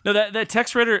 No, that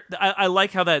Tex Ritter, I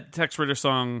like how that Tex Ritter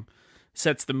song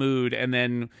sets the mood, and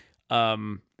then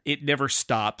it never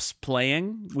stops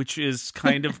playing, which is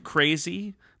kind of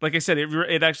crazy. Like I said,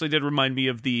 it actually did remind me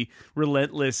of the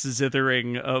relentless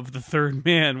zithering of the Third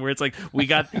Man, where it's like, we're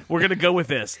going to go with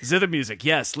this. Zither music,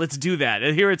 yes, let's do that.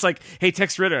 And here it's like, hey,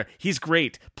 Tex Ritter, he's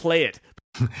great, play it.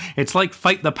 It's like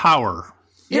Fight the Power.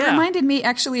 It reminded me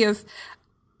actually of...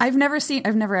 I've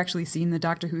never actually seen the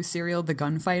Doctor Who serial, The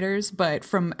Gunfighters, but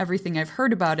from everything I've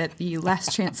heard about it, the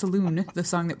Last Chance Saloon, the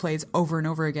song that plays over and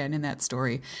over again in that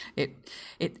story,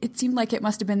 it seemed like it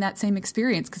must have been that same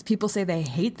experience, because people say they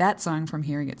hate that song from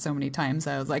hearing it so many times.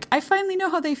 I was like, I finally know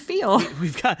how they feel.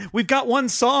 We've got one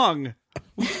song.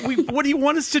 What do you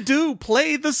want us to do?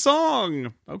 Play the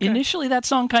song. Okay. Initially, that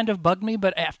song kind of bugged me,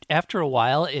 but after a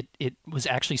while, it was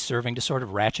actually serving to sort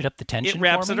of ratchet up the tension. It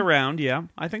wraps it around, yeah.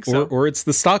 I think so. Or it's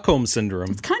the Stockholm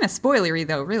Syndrome. It's kind of spoilery,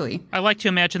 though, really. I like to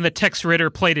imagine that Tex Ritter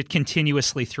played it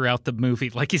continuously throughout the movie,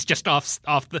 like he's just off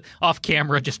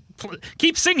camera, just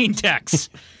keep singing, Tex.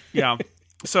 Yeah.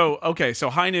 So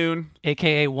High Noon,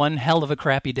 AKA one hell of a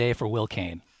crappy day for Will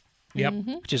Kane. Yep.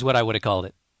 Which is what I would have called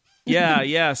it.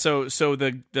 Yeah. So it's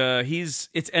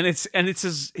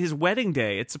his wedding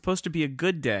day. It's supposed to be a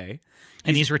good day,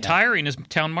 and he's retiring as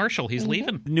town marshal. He's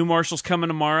leaving. New marshal's coming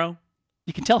tomorrow.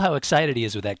 You can tell how excited he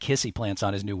is with that kiss he plants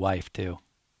on his new wife too.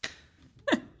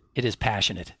 It is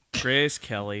passionate. Grace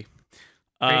Kelly.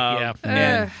 Yeah.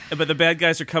 But the bad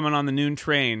guys are coming on the noon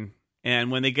train,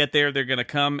 and when they get there, they're going to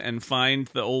come and find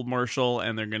the old marshal,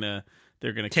 and they're going to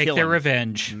take kill their him.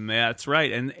 revenge. That's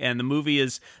right. And the movie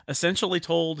is essentially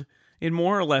told in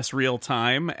more or less real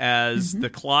time as the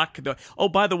clock. Oh,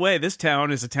 by the way, this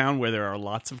town is a town where there are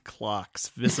lots of clocks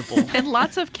visible and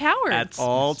lots of cowards at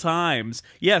all times.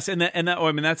 Yes, and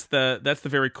that's the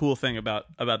very cool thing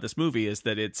about this movie is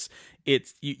that it's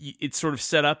sort of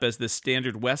set up as this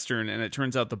standard Western, and it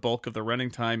turns out the bulk of the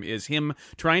running time is him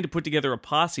trying to put together a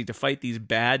posse to fight these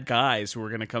bad guys who are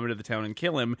going to come into the town and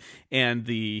kill him, and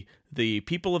the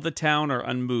people of the town are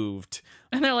unmoved.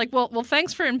 And they're like, well,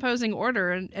 thanks for imposing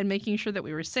order and making sure that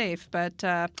we were safe, but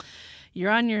you're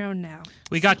on your own now.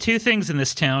 We got two things in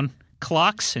this town,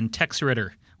 clocks and Tex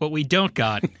Ritter. What we don't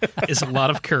got is a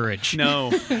lot of courage.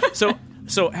 No.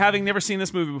 So having never seen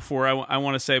this movie before, I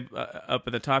want to say up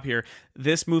at the top here,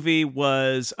 this movie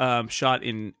was shot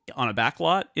on a back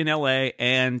lot in L.A.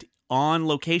 and on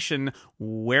location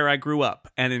where I grew up.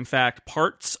 And in fact,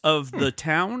 parts of the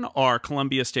town are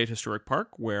Columbia State Historic Park,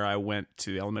 where I went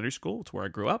to elementary school. It's where I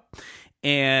grew up.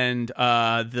 And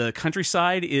the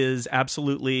countryside is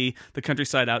absolutely the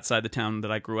countryside outside the town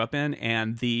that I grew up in.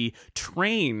 And the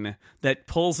train that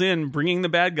pulls in, bringing the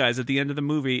bad guys at the end of the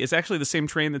movie, is actually the same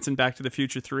train that's in Back to the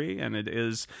Future 3. And it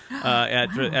is at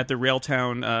the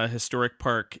Railtown Historic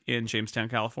Park in Jamestown,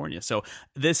 California. So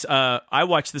I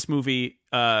watched this movie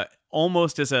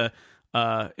almost as a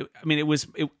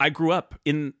I grew up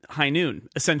in High Noon,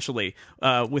 essentially,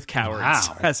 with cowards,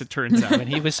 as it turns out. When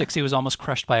he was 6, he was almost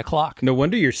crushed by a clock. No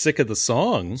wonder you're sick of the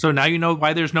song. So now you know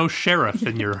why there's no sheriff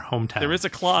in your hometown. There is a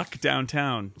clock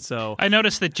downtown. So I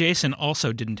noticed that Jason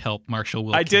also didn't help Marshal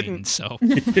Will Kane. Didn't. So.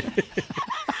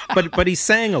 but he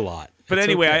sang a lot. But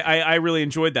anyway, okay. I really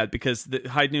enjoyed that because the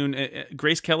High Noon,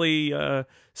 Grace Kelly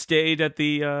stayed at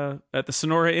the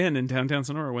Sonora Inn in downtown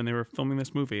Sonora when they were filming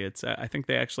this movie. It's I think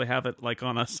they actually have it like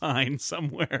on a sign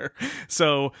somewhere.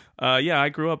 So I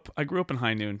grew up in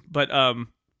High Noon, but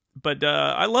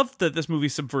I love that this movie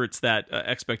subverts that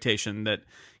expectation that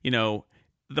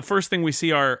the first thing we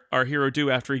see our hero do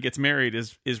after he gets married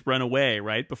is run away,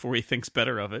 right? Before he thinks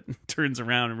better of it and turns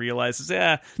around and realizes,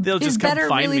 they'll just come find me. Is better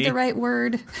really the right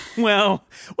word? Well,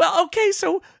 okay.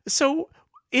 So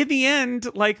in the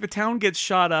end, like the town gets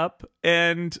shot up,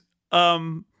 and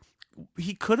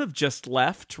he could have just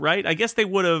left, right? I guess they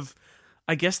would have,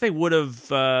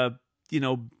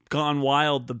 gone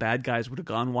wild. The bad guys would have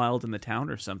gone wild in the town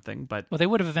or something. But they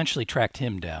would have eventually tracked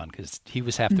him down because he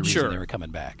was half the reason they were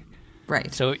coming back.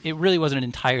 Right. So it really wasn't an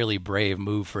entirely brave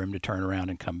move for him to turn around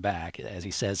and come back, as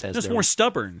he says. Just more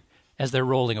stubborn. As they're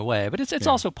rolling away. But it's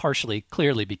also partially,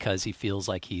 clearly, because he feels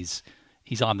like he's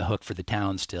on the hook for the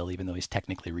town still, even though he's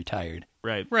technically retired.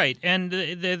 Right. And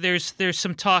there's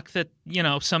some talk that,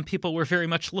 some people were very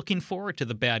much looking forward to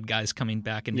the bad guys coming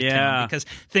back into town because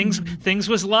things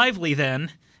was lively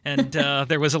then, and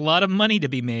there was a lot of money to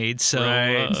be made. So.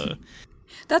 Right.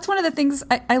 That's one of the things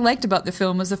I liked about the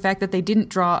film was the fact that they didn't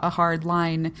draw a hard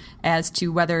line as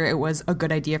to whether it was a good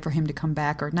idea for him to come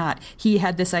back or not. He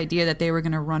had this idea that they were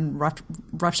going to run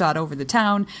roughshod over the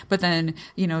town, but then,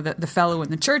 the fellow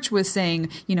in the church was saying,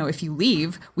 if you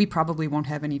leave, we probably won't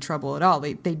have any trouble at all.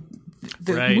 The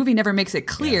movie never makes it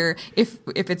clear if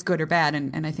it's good or bad,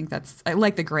 and I think I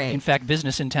like the gray. In fact,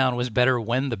 business in town was better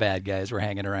when the bad guys were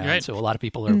hanging around, so a lot of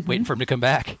people are waiting for him to come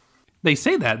back. They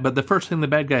say that, but the first thing the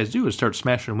bad guys do is start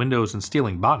smashing windows and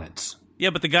stealing bonnets.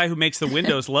 Yeah, but the guy who makes the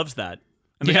windows loves that.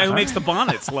 And the guy who makes the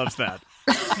bonnets loves that.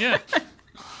 Yeah.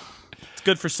 It's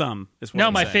good for some, is what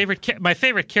I'm saying. My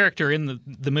favorite character in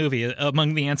the movie,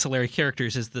 among the ancillary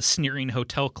characters, is the sneering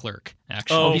hotel clerk,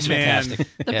 actually. Oh, he's man. fantastic.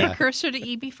 The precursor to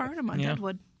E.B. Farnham on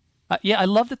Deadwood. I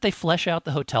love that they flesh out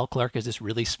the hotel clerk as this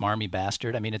really smarmy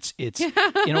bastard. I mean, it's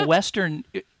in a Western,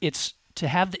 it's... To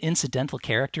have the incidental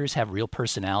characters have real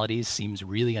personalities seems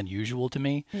really unusual to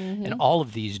me, and all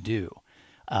of these do.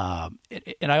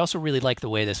 And I also really like the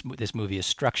way this movie is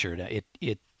structured.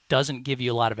 It doesn't give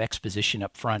you a lot of exposition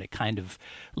up front. It kind of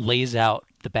lays out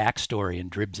the backstory in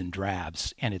dribs and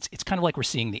drabs, and it's kind of like we're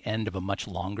seeing the end of a much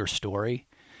longer story.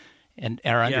 And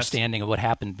our understanding of what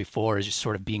happened before is just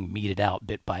sort of being meted out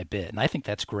bit by bit. And I think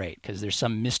that's great because there's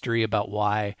some mystery about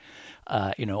why,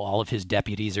 all of his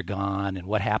deputies are gone and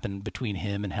what happened between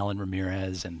him and Helen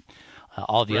Ramirez and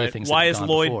all the other things. Why that is have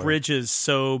Lloyd gone before. Bridges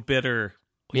so bitter?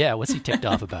 Yeah, what's he ticked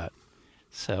off about?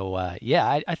 So,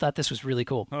 I thought this was really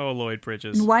cool. Oh, Lloyd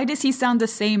Bridges. And why does he sound the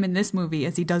same in this movie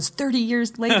as he does 30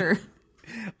 years later?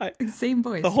 Same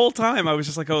voice. The whole time I was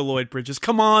just like, oh, Lloyd Bridges.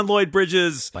 Come on, Lloyd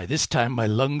Bridges. By this time, my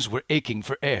lungs were aching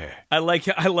for air. I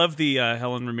love the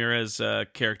Helen Ramirez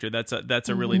character. That's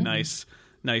a really nice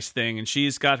thing. And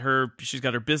she's got her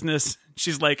business.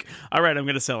 She's like, all right, I'm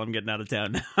going to sell. I'm getting out of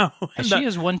town now. And she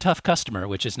is one tough customer,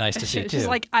 which is nice to see, too. She's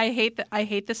like, I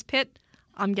hate this pit.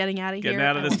 I'm getting out of here. Getting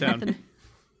out of this town.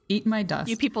 Eat my dust.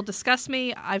 You people disgust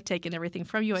me. I've taken everything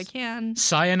from you I can.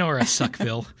 Sayonara,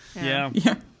 Suckville. Yeah.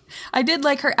 I did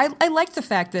like her. I liked the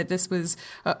fact that this was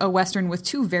a Western with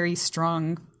two very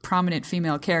strong, prominent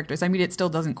female characters. I mean, it still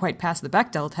doesn't quite pass the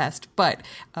Bechdel test, but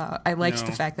I liked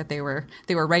the fact that they were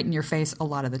right in your face a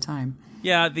lot of the time.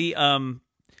 Yeah, the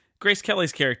Grace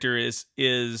Kelly's character is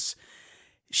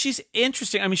she's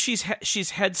interesting. I mean, she's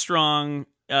headstrong.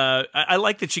 I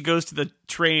like that she goes to the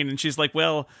train and she's like,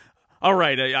 well, all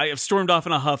right, I have stormed off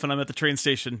in a huff and I'm at the train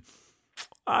station.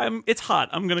 It's hot.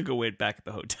 I'm going to go wait back at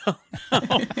the hotel.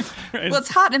 Well, it's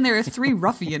hot and there are three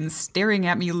ruffians staring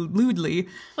at me lewdly.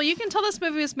 Well, you can tell this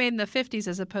movie was made in the 50s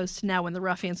as opposed to now when the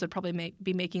ruffians would probably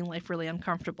be making life really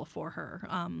uncomfortable for her.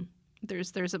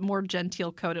 There's a more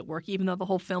genteel code at work, even though the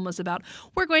whole film is about,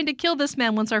 we're going to kill this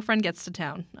man once our friend gets to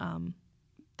town.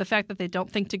 The fact that they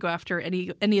don't think to go after any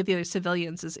of the other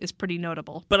civilians is pretty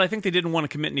notable. But I think they didn't want to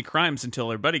commit any crimes until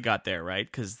their buddy got there, right?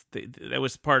 Because that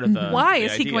was part of the Why? the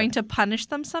Is he idea. going to punish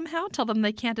them somehow? Tell them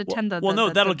they can't attend no,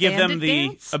 that'll give them the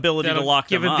dance? ability to lock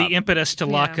Give them him up. the impetus to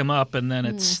lock him up, and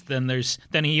then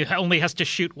then he only has to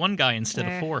shoot one guy instead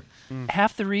of four.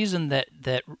 Half the reason that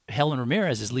Helen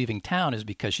Ramirez is leaving town is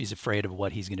because she's afraid of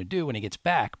what he's going to do when he gets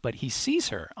back. But he sees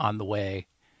her on the way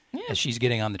as she's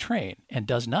getting on the train and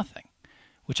does nothing,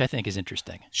 which I think is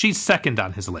interesting. She's second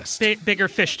on his list. Bigger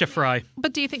fish to fry.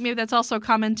 But do you think maybe that's also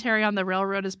commentary on the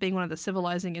railroad as being one of the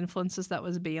civilizing influences that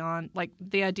was beyond, like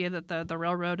the idea that the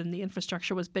railroad and the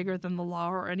infrastructure was bigger than the law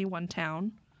or any one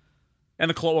town? And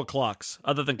the clocks,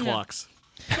 other than clocks.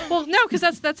 Well, no,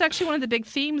 because that's actually one of the big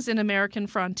themes in American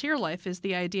frontier life is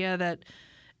the idea that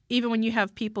even when you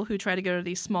have people who try to go to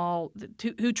these small,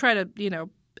 who try to,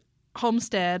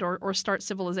 homestead or start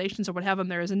civilizations or what have them,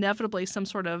 there is inevitably some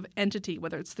sort of entity,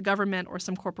 whether it's the government or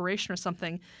some corporation or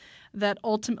something, that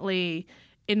ultimately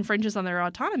infringes on their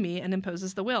autonomy and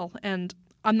imposes the will. And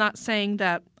I'm not saying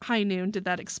that High Noon did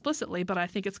that explicitly, but I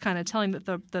think it's kind of telling that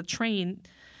the train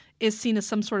is seen as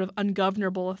some sort of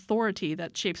ungovernable authority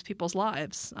that shapes people's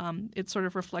lives. It sort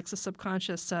of reflects a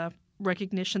subconscious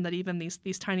recognition that even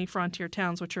these tiny frontier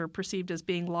towns, which are perceived as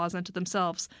being laws unto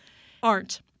themselves,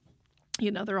 aren't.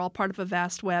 They're all part of a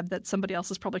vast web that somebody else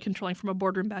is probably controlling from a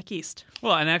boardroom back east.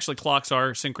 Well, and actually clocks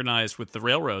are synchronized with the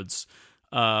railroads.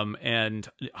 And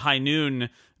High Noon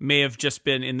may have just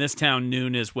been, in this town,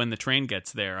 noon is when the train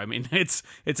gets there. I mean, it's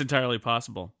entirely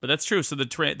possible. But that's true. So the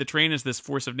train is this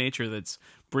force of nature that's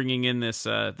bringing in this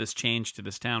change to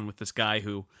this town with this guy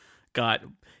who got...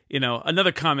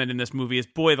 another comment in this movie is,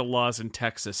 boy, the laws in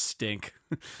Texas stink.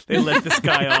 They let this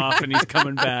guy off and he's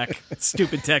coming back.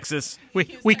 Stupid Texas.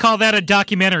 We call that a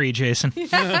documentary, Jason. So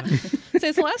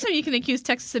it's the last time you can accuse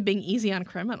Texas of being easy on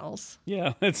criminals.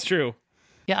 Yeah, that's true.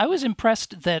 Yeah, I was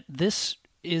impressed that this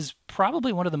is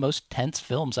probably one of the most tense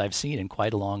films I've seen in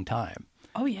quite a long time.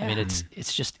 Oh, yeah. I mean,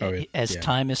 it's just as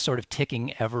time is sort of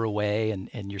ticking ever away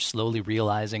and you're slowly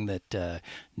realizing that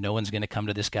no one's going to come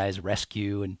to this guy's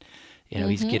rescue and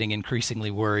he's getting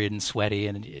increasingly worried and sweaty,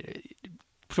 and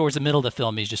towards the middle of the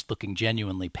film, he's just looking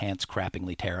genuinely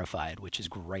pants-crappingly terrified, which is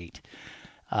great.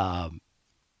 I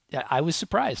was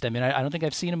surprised. I mean, I don't think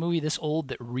I've seen a movie this old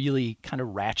that really kind of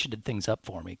ratcheted things up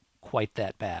for me quite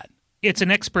that bad. It's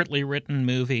an expertly written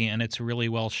movie, and it's really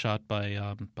well shot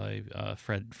by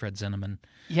Fred Zinnemann.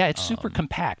 Yeah, it's super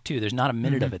compact too. There's not a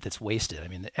minute of it that's wasted. I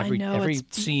mean, every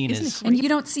scene is, and you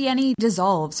don't see any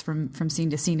dissolves from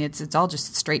scene to scene. It's all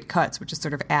just straight cuts, which just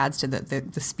sort of adds to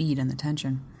the speed and the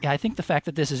tension. Yeah, I think the fact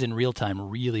that this is in real time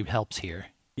really helps here.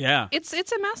 Yeah, it's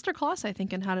a master class, I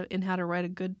think, in how to write a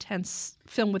good tense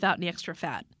film without any extra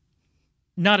fat.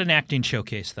 Not an acting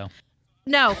showcase, though.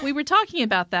 No, we were talking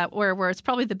about that where it's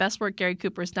probably the best work Gary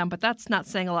Cooper has done, but that's not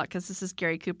saying a lot because this is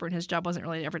Gary Cooper and his job wasn't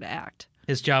really ever to act.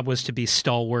 His job was to be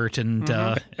stalwart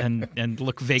and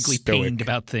look vaguely Stoic. pained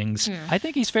about things. Yeah. I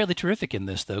think he's fairly terrific in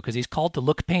this, though, because he's called to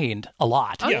look pained a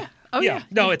lot. Oh, yeah. Oh, yeah.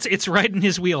 No, it's right in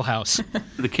his wheelhouse.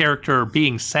 The character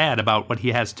being sad about what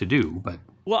he has to do, but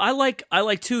Well, I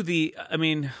like too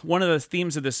one of the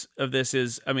themes of this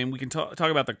is, we can talk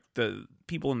about the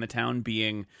people in the town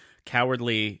being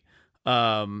cowardly,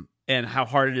 and how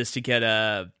hard it is to get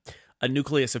a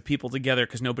nucleus of people together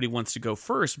because nobody wants to go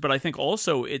first. But I think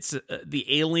also it's the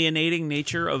alienating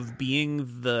nature of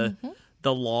being the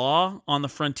law on the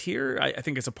frontier. I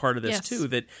think it's a part of this too,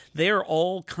 that they're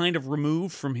all kind of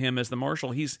removed from him as the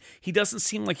marshal. He doesn't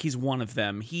seem like he's one of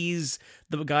them. He's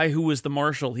the guy who was the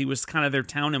marshal. He was kind of their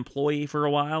town employee for a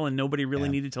while, and nobody really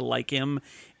needed to like him.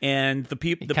 And the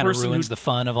person ruins who the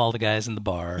fun of all the guys in the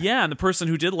bar. Yeah, and the person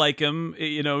who did like him,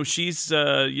 she's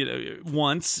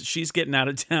once she's getting out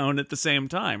of town at the same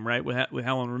time, right? With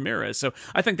Helen Ramirez. So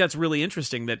I think that's really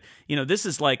interesting that this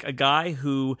is like a guy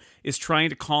who is trying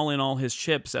to call in all his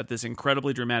chips at this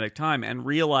incredibly dramatic time and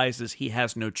realizes he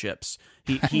has no chips.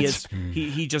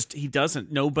 He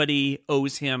doesn't. Nobody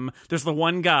owes him. There's the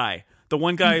one guy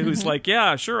who's like,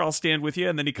 yeah, sure, I'll stand with you.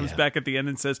 And then he comes back at the end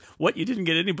and says, what, you didn't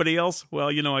get anybody else? Well,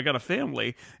 I got a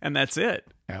family, and that's it.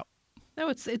 Yeah. No,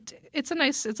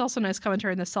 it's also a nice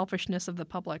commentary on the selfishness of the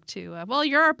public too. Well,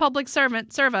 you're our public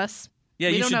servant. Serve us. Yeah,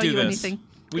 we you don't should owe do you this. Anything.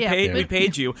 We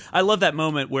paid you. I love that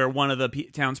moment where one of the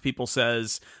townspeople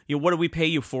says, what do we pay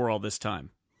you for all this time?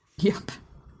 Yep.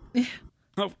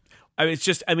 Oh,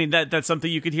 that's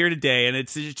something you could hear today, and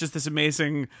it's just this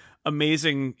amazing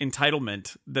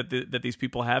entitlement that these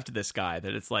people have to this guy,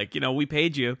 that it's like, we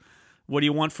paid you. What do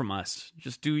you want from us?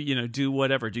 Just do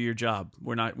whatever, do your job.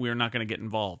 We're not going to get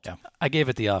involved. Yeah. I gave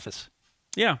it the office.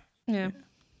 Yeah. Yeah.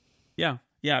 Yeah.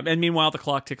 Yeah. And meanwhile, the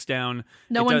clock ticks down.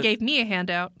 No one gave me a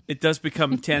handout. It does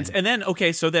become tense. And then,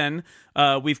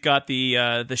 we've got the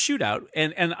shootout,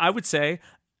 and I would say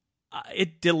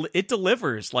it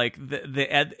delivers. Like at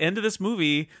the end of this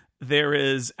movie, there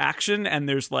is action, and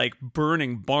there's like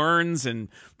burning barns and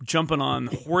jumping on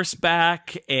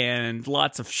horseback and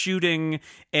lots of shooting.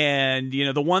 And,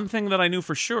 the one thing that I knew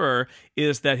for sure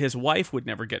is that his wife would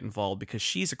never get involved because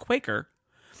she's a Quaker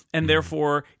and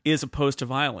therefore is opposed to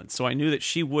violence. So I knew that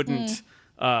she wouldn't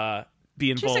be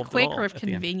involved. She's a Quaker at all of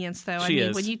convenience, though. She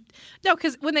is.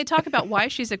 Because when they talk about why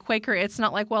she's a Quaker, it's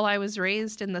not like, well, I was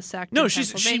raised in the sect in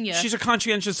Pennsylvania. she's a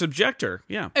conscientious objector.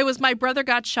 Yeah. It was my brother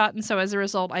got shot, and so as a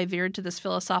result, I veered to this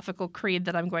philosophical creed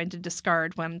that I'm going to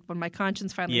discard when my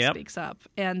conscience finally speaks up.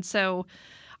 And so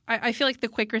I feel like the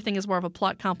Quaker thing is more of a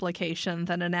plot complication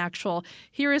than an actual,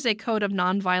 here is a code of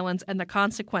nonviolence and the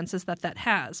consequences that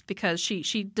has, because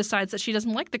she decides that she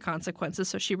doesn't like the consequences,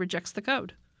 so she rejects the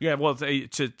code. Yeah, well,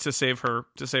 to save her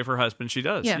husband, she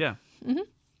does. Yeah. Mm-hmm.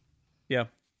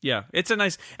 Yeah. It's a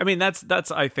nice.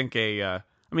 That's I think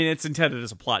it's intended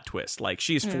as a plot twist. Like,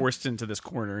 she's forced into this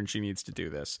corner and she needs to do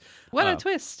this. What a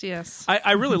twist! Yes,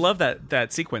 I really love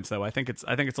that sequence though. I think it's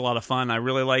a lot of fun. I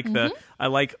really like I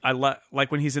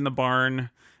like when he's in the barn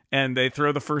and they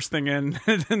throw the first thing in,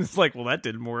 and it's like, well, that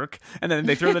didn't work. And then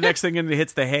they throw the next thing in and it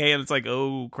hits the hay, and it's like,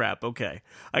 oh crap, okay.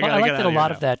 I like that a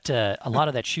lot of that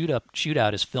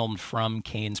shootout is filmed from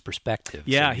Kane's perspective.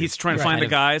 Yeah, so he's trying to find the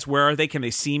guys. Where are they? Can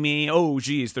they see me? Oh,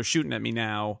 geez, they're shooting at me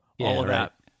now. All of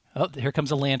that. Oh, here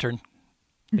comes a lantern.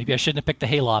 Maybe I shouldn't have picked the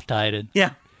hayloft I did.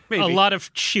 Yeah, maybe. A lot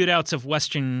of shootouts of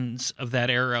westerns of that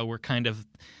era were kind of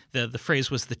the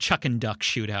phrase was the chuck and duck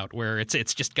shootout, where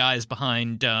it's just guys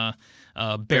behind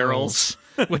barrels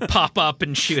would pop up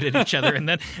and shoot at each other, and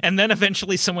then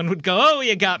eventually someone would go, "Oh,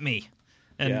 you got me,"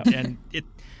 and it.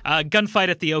 Gunfight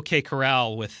at the OK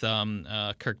Corral with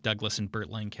Kirk Douglas and Burt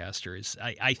Lancaster is,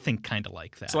 I think, kind of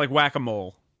like that. It's like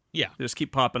whack-a-mole. Yeah, they just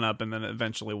keep popping up, and then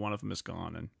eventually one of them is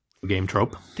gone. And game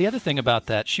trope. The other thing about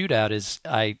that shootout is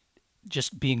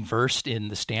just being versed in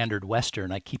the standard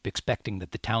Western, I keep expecting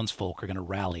that the townsfolk are going to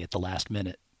rally at the last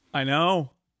minute. I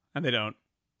know, and they don't.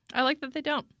 I like that they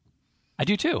don't. I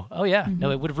do too. Oh yeah,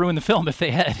 no, it would have ruined the film if they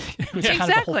had. It was kind of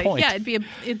the whole point. Yeah,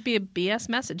 it'd be a BS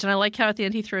message, and I like how at the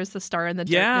end he throws the star in the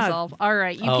dirt resolve. All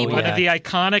right, you people. One of the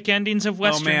iconic endings of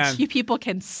westerns. Oh, man. You people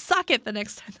can suck it the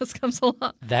next time this comes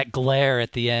along. That glare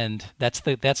at the end. That's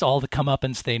all the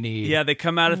comeuppance they need. Yeah, they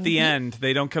come out at the end.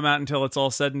 They don't come out until it's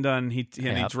all said and done. He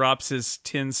drops his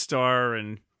tin star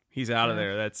and he's out of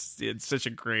there. It's such a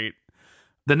great.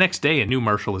 The next day, a new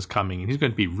marshal is coming, and he's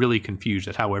going to be really confused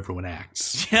at how everyone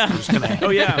acts. Yeah. They're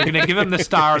going to give him the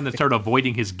star and then start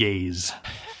avoiding his gaze.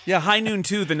 Yeah, High Noon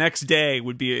 2 the next day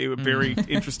would be a very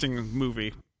interesting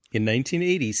movie. In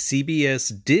 1980,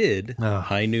 CBS did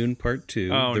High Noon Part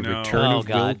 2, Return of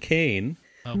Bill Kane,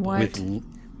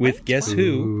 with guess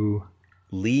who?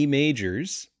 Lee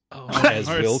Majors as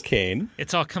Will Kane.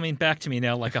 It's all coming back to me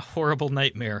now like a horrible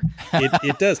nightmare.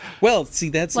 It does. Well, see,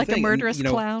 that's like the thing. a murderous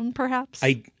clown, perhaps.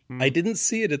 I didn't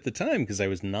see it at the time because I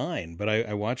was 9, but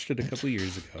I watched it a couple of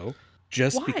years ago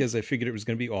just because I figured it was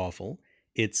going to be awful.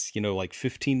 It's, like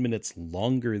 15 minutes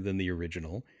longer than the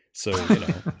original. So,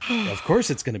 of course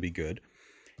it's going to be good.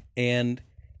 And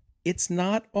it's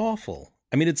not awful.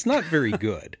 I mean, it's not very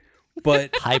good,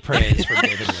 but... High praise for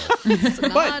David Lohr. It's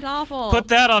not awful. Put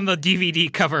that on the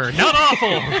DVD cover. Not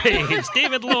awful. Praise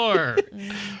David Lohr.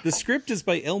 The script is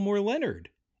by Elmore Leonard.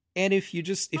 And if you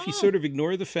sort of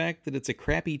ignore the fact that it's a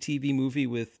crappy TV movie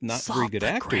with not very good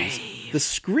actors, the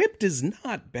script is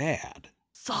not bad.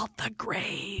 Salt the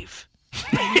grave.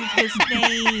 Believe his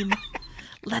name.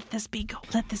 Let this deed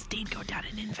go down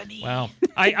in infamy. Wow.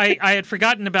 I had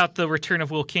forgotten about the return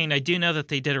of Will Kane. I do know that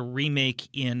they did a remake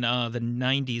in the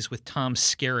 90s with Tom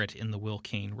Skerritt in the Will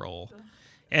Kane role.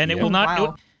 And it will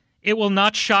not it will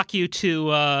not shock you to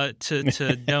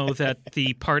know that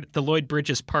the Lloyd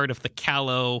Bridges part of the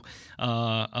callow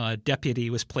deputy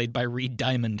was played by Reed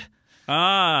Diamond.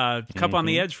 Cup on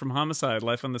the Edge from Homicide,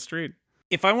 Life on the Street.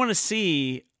 If I want to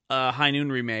see a High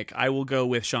Noon remake, I will go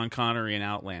with Sean Connery in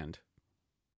Outland.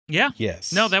 Yeah.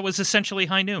 Yes. No, that was essentially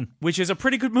High Noon, which is a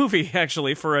pretty good movie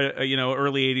actually for a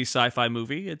early 80s sci-fi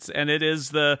movie. It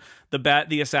is the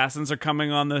assassins are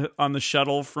coming on the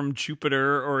shuttle from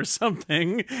Jupiter or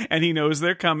something, and he knows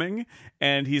they're coming,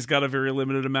 and he's got a very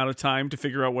limited amount of time to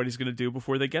figure out what he's going to do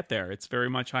before they get there. It's very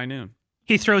much High Noon.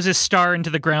 He throws his star into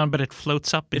the ground, but it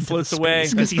floats up. It floats away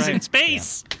because he's in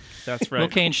space. Yeah. That's right. Will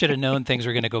Kane should have known things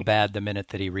were going to go bad the minute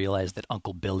that he realized that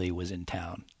Uncle Billy was in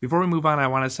town. Before we move on, I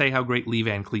want to say how great Lee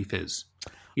Van Cleef is.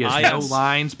 He has no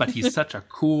lines, but he's such a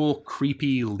cool,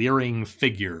 creepy, leering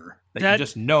figure that you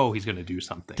just know he's going to do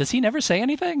something. Does he never say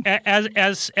anything?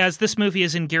 As this movie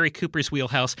is in Gary Cooper's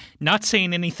wheelhouse, not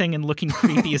saying anything and looking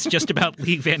creepy is just about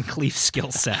Lee Van Cleef's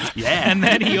skill set. Yeah. And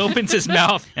then he opens his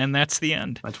mouth, and that's the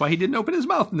end. That's why he didn't open his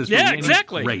mouth in this movie. Yeah,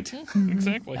 exactly. Great.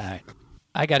 Exactly. All right.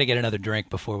 I got to get another drink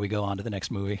before we go on to the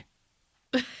next movie.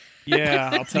 Yeah,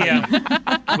 I'll tell you.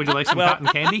 Would you like some cotton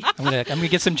candy? I'm gonna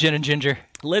get some gin and ginger.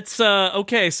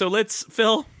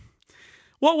 Phil,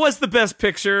 what was the Best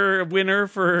Picture winner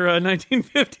for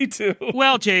 1952?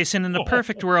 Well, Jason, in the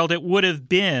perfect world, it would have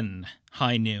been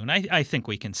High Noon. I think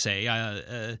we can say.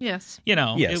 Yes.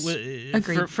 Yes.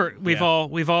 It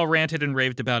was, we've all ranted and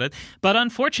raved about it, but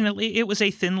unfortunately, it was a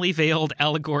thinly veiled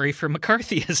allegory for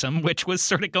McCarthyism, which was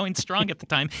sort of going strong at the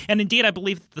time. And indeed, I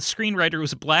believe that the screenwriter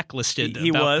was blacklisted.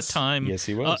 The time. Yes,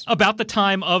 he was. About the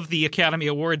time of the Academy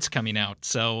Awards coming out.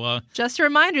 So, just a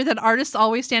reminder that artists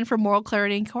always stand for moral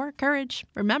clarity and courage.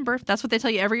 Remember, that's what they tell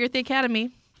you every year at the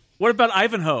Academy. What about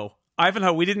Ivanhoe?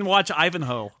 We didn't watch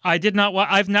Ivanhoe. I did not.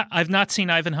 I've not seen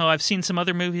Ivanhoe. I've seen some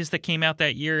other movies that came out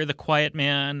that year. The Quiet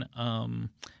Man.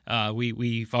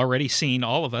 We've already seen.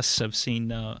 All of us have seen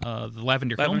the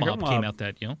Lavender Hill Mob came out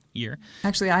that year.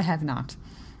 Actually, I have not.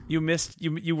 You missed.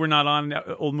 You were not on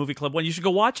Old Movie Club 1. You should go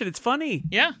watch it. It's funny.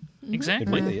 Yeah,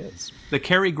 exactly. It really is. The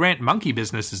Cary Grant Monkey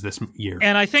Business is this year.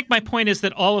 And I think my point is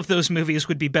that all of those movies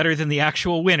would be better than the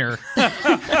actual winner.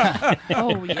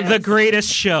 Oh, yes. The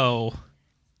Greatest Show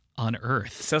on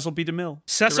Earth. Cecil B. DeMille.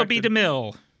 Cecil B.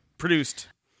 DeMille. Produced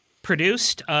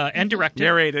and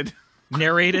directed.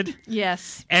 Narrated.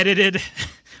 Yes. Edited.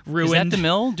 Ruined. Is that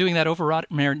DeMille doing that overwrought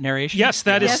narration? Yes,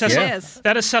 that is Cecil. It is.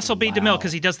 That is Cecil B. DeMille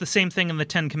because he does the same thing in the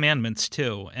Ten Commandments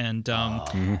too, and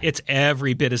it's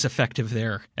every bit as effective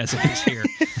there as it is here.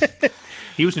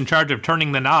 He was in charge of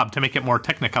turning the knob to make it more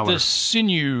technicolor. The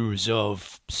sinews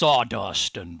of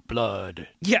sawdust and blood.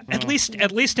 Yeah, at least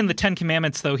in the Ten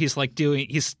Commandments, though, he's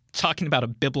talking about a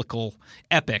biblical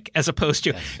epic as opposed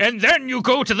to, and then you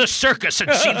go to the circus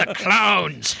and see the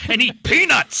clowns and eat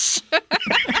peanuts.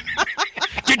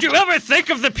 Did you ever think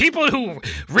of the people who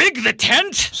rig the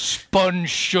tent? Spun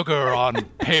sugar on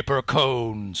paper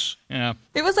cones. Yeah.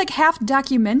 It was like half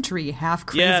documentary, half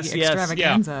crazy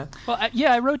extravaganza. Yeah. Well,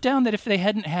 I wrote down that if they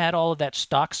hadn't had all of that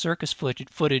stock circus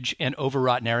footage and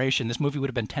overwrought narration, this movie would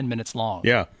have been 10 minutes long.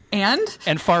 Yeah.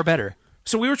 And far better.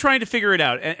 So we were trying to figure it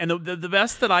out, and the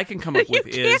best that I can come up with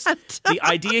is the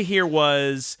idea here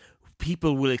was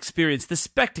people will experience the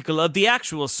spectacle of the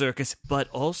actual circus, but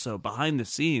also behind the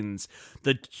scenes,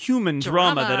 the human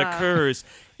drama that occurs.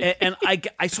 And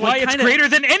it's greater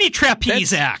than any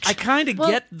trapeze act. I kind of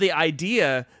get the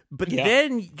idea, but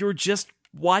then you're just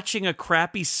watching a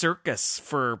crappy circus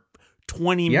for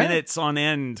 20 minutes on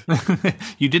end.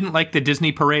 You didn't like the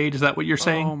Disney parade? Is that what you're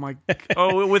saying? Oh my!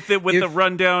 Oh, with the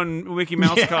rundown Mickey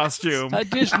Mouse costume. A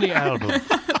Disney album.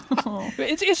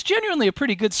 It's genuinely a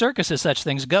pretty good circus as such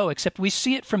things go, except we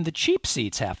see it from the cheap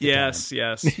seats half the time.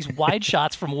 Yes. These wide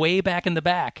shots from way back in the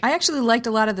back. I actually liked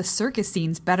a lot of the circus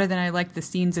scenes better than I liked the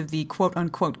scenes of the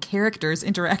quote-unquote characters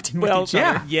interacting with each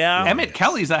other. Yeah. Emmett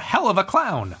Kelly's a hell of a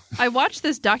clown. I watched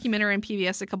this documentary on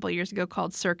PBS a couple of years ago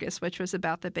called Circus, which was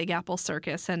about the Big Apple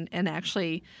Circus and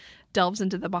actually delves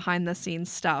into the behind-the-scenes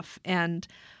stuff. And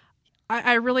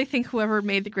I really think whoever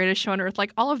made The Greatest Show on Earth,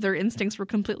 like, all of their instincts were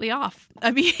completely off.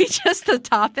 I mean, just the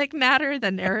topic matter,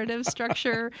 the narrative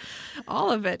structure, all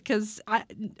of it. Because who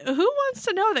wants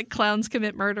to know that clowns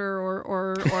commit murder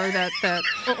or that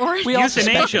or we all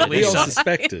suspected. We all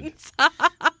suspected.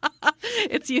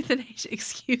 It's euthanasia.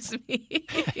 Excuse me.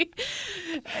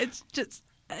 It's just.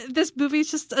 This movie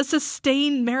is just a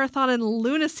sustained marathon in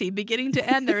lunacy, beginning to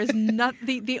end. There is not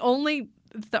the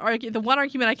one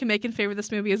argument I can make in favor of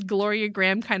this movie is Gloria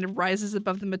Graham kind of rises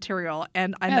above the material,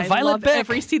 and I love Bick.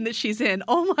 every scene that she's in.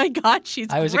 Oh my God, she's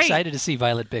great. I was excited to see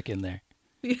Violet Bick in there.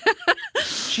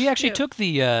 She actually took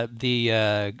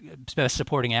the Best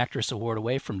Supporting Actress award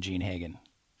away from Jean Hagen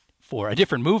for a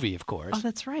different movie, of course. Oh,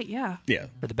 that's right. Yeah. Yeah.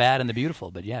 For The Bad and the Beautiful,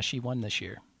 but yeah, she won this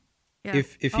year. Yeah.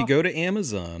 If you go to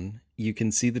Amazon, you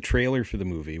can see the trailer for the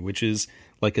movie, which is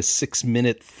like a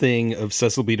 6-minute thing of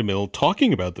Cecil B. DeMille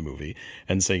talking about the movie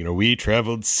and saying, we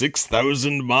traveled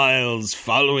 6,000 miles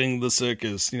following the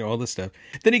circus, all this stuff.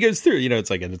 Then he goes through,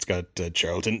 it's like, and it's got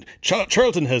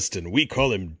Charlton Heston, we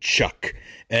call him Chuck,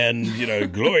 and,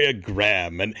 Gloria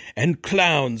Graham, and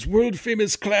clowns,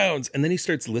 world-famous clowns. And then he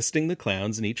starts listing the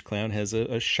clowns, and each clown has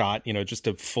a shot, just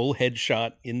a full head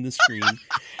shot in the screen.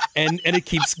 and it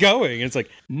keeps going. It's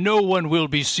like, no one will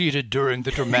be seated during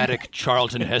the dramatic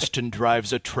Charlton Heston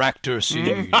drives a tractor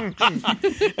scene. And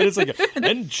it's like,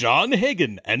 and John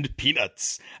Hagen, and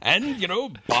Peanuts, and,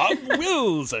 Bob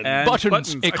Wills, and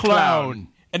Buttons, a clown.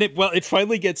 And it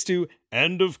finally gets to,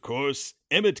 and of course,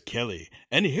 Emmett Kelly.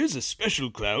 And here's a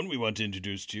special clown we want to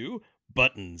introduce to you.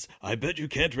 Buttons. I bet you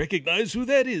can't recognize who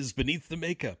that is beneath the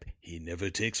makeup. He never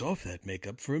takes off that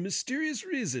makeup for a mysterious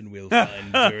reason we'll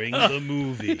find during the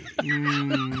movie.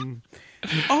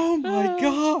 Oh my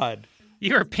God.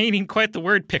 You are painting quite the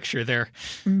word picture there.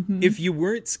 Mm-hmm. If you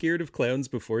weren't scared of clowns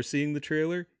before seeing the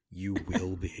trailer, you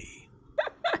will be.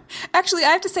 Actually, I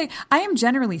have to say, I am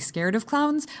generally scared of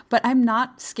clowns, but I'm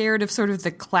not scared of sort of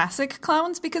the classic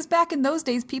clowns because back in those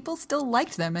days, people still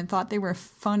liked them and thought they were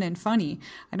fun and funny.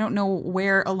 I don't know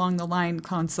where along the line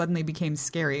clowns suddenly became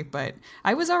scary, but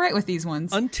I was all right with these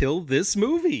ones. Until this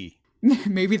movie.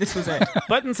 Maybe this was it.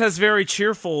 Buttons has very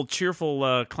cheerful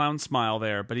clown smile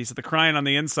there, but he's the crying on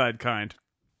the inside kind.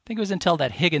 I think it was until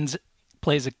that Higgins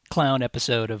plays a clown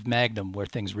episode of Magnum where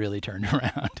things really turned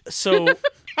around. So...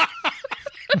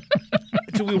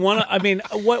 Do we want to? I mean,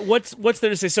 what's there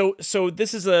to say? So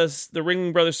this is the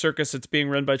Ringling Brothers Circus. It's being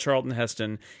run by Charlton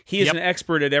Heston. He is an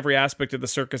expert at every aspect of the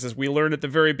circus, as we learned at the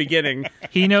very beginning.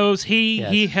 He knows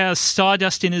he has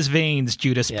sawdust in his veins.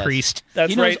 Judas Priest. That's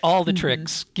he knows right. all the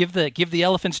tricks. Give the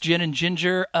elephants gin and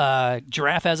ginger.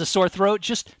 Giraffe has a sore throat.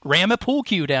 Just ram a pool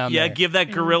cue down there. Yeah, give that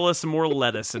gorilla some more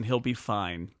lettuce, and he'll be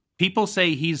fine. People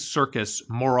say he's circus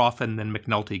more often than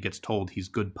McNulty gets told he's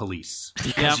good police.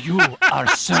 Because you are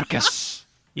circus.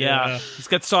 Yeah, he's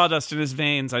got sawdust in his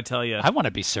veins, I tell you. I want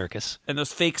to be circus. And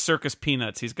those fake circus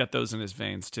peanuts, he's got those in his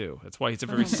veins too. That's why he's a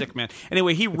very sick man.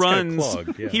 Anyway, he runs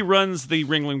the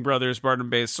Ringling Brothers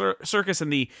Barnum Bay Circus,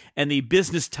 and the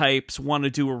business types want to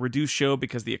do a reduced show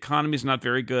because the economy is not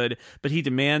very good. But he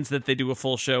demands that they do a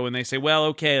full show, and they say, "Well,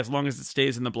 okay, as long as it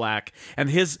stays in the black."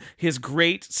 And his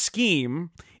great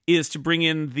scheme is to bring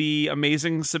in the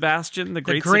amazing Sebastian, the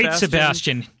great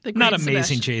Sebastian. The great Not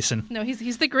amazing, Sebastian. Jason. No,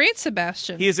 he's the great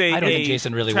Sebastian. He is I don't think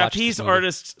Jason really watched trapeze this movie.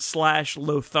 artist /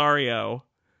 Lothario.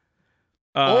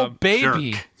 Oh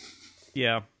baby, jerk.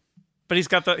 Yeah, but he's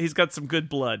got some good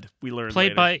blood. We learned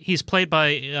He's played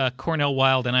by Cornel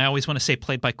Wilde, and I always want to say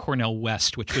played by Cornel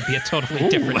West, which would be a totally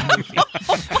different movie.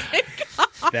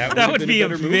 That would be a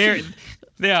very.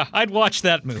 Yeah, I'd watch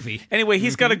that movie. Anyway,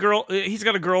 he's got a girl. He's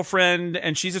got a girlfriend,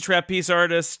 and she's a trapeze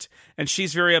artist, and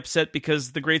she's very upset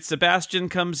because the great Sebastian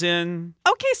comes in.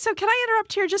 Okay, so can I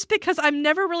interrupt here just because I'm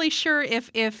never really sure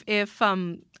if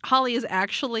Holly is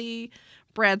actually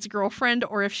Brad's girlfriend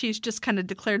or if she's just kind of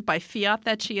declared by fiat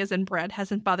that she is, and Brad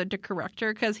hasn't bothered to correct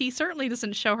her because he certainly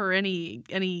doesn't show her any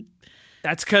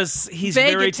That's because he's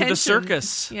Vague married to the attention.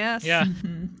 circus. Yes. Yeah.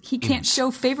 He can't show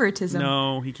favoritism.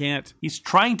 No, he can't. He's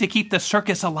trying to keep the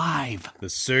circus alive. The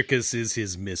circus is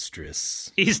his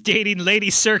mistress. He's dating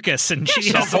Lady Circus, and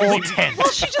she The has whole tent.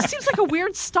 Well, she just seems like a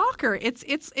weird stalker.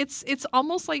 It's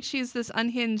almost like she's this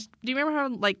unhinged. Do you remember how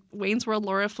like Wayne's World,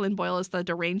 Laura Flynn Boyle is the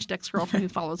deranged ex-girlfriend who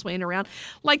follows Wayne around?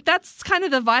 Like that's kind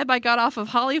of the vibe I got off of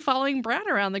Holly following Brad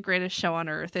around the greatest show on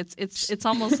earth. It's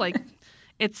almost like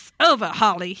it's over,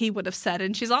 Holly, he would have said,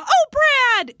 and she's all, oh,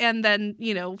 Brad, and then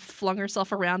flung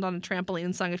herself around on a trampoline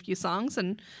and sung a few songs,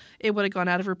 and it would have gone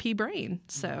out of her pea brain.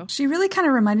 So She really kind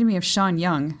of reminded me of Sean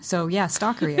Young. So yeah,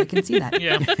 stalkery, I can see that.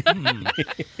 Yeah.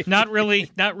 Not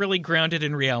really grounded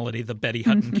in reality, the Betty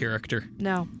Hutton character.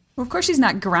 no. Well, of course she's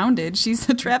not grounded. She's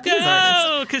a trapeze artist.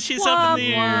 No, because she's up in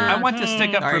the air. I want to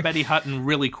stick up Sorry. for Betty Hutton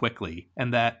really quickly,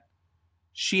 and that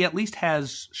she at least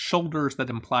has shoulders that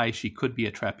imply she could be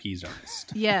a trapeze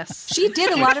artist. Yes. She did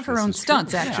a lot of her own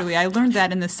stunts, actually. I learned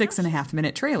that in the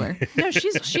 6.5-minute trailer. No,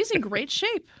 she's in great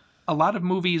shape. A lot of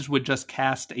movies would just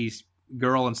cast a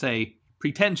girl and say,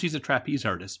 pretend she's a trapeze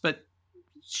artist, but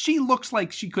she looks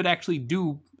like she could actually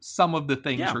do some of the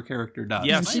things her character does.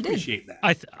 Yes. I She did. appreciate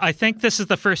that. I think this is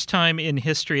the first time in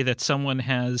history that someone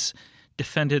has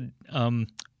defended an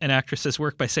actress's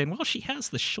work by saying, well, she has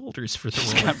the shoulders for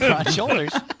the role. Broad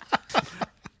shoulders.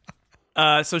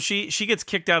 So she gets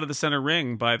kicked out of the center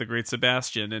ring by the great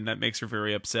Sebastian, and that makes her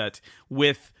very upset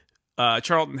with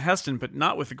Charlton Heston, but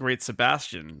not with the great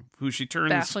Sebastian, who she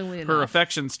turns Bafflingly her enough.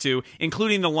 affections to,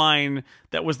 including the line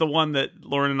that was the one that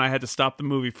Lauren and I had to stop the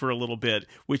movie for a little bit,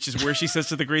 which is where she says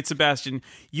to the great Sebastian,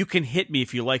 you can hit me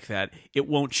if you like that. It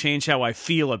won't change how I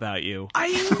feel about you. I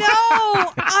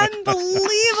know.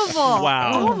 Unbelievable.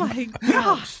 Wow. Oh my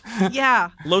gosh. Yeah.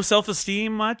 Low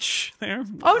self-esteem much there?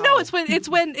 Oh no, it's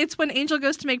when Angel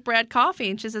goes to make Brad coffee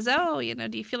and she says, "Oh,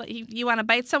 do you feel like you want to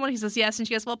bite someone?" He says, "Yes." And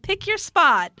she goes, "Well, pick your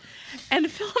spot."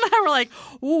 And Phil and I were like,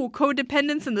 "Ooh,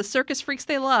 codependence and the circus freaks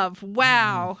they love."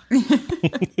 Wow.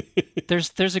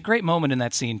 There's a great moment in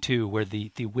that scene too, where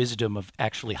the wisdom of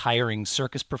actually hiring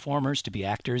circus performers to be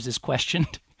actors is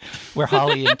questioned. Where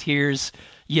Holly in tears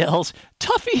yells,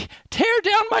 "Tuffy, tear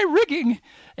down my rigging!"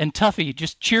 And Tuffy,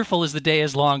 just cheerful as the day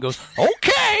is long, goes,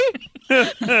 "Okay."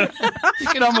 You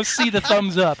can almost see the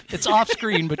thumbs up. It's off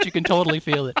screen, but you can totally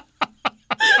feel it.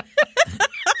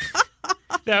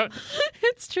 Now,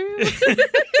 It's true.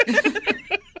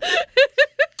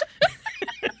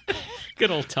 good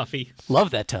old Tuffy.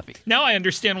 Love that Tuffy. Now I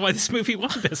understand why this movie won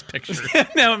Best Picture.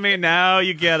 No, man, now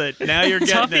you get it. Now you're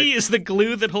getting Tuffy it. is the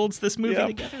glue that holds this movie Yep.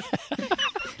 together.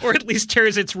 Or at least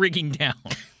tears its rigging down.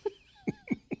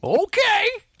 Okay.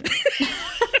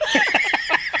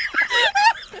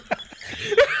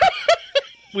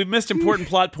 We've missed important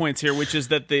plot points here, which is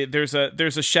that there's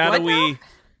a shadowy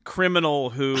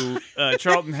criminal who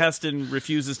Charlton Heston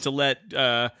refuses to let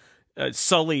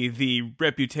sully the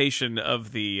reputation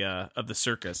of the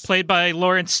circus. Played by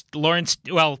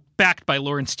backed by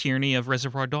Lawrence Tierney of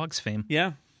Reservoir Dogs fame.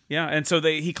 Yeah. Yeah, and so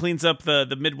he cleans up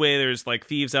the midway. There's like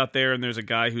thieves out there, and there's a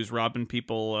guy who's robbing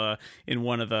people in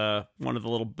one of the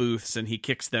little booths, and he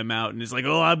kicks them out, and is like,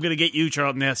 "Oh, I'm gonna get you,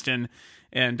 Charlton Heston,"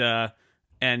 and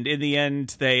in the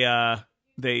end,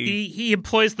 He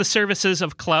employs the services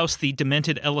of Klaus, the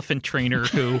demented elephant trainer,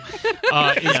 who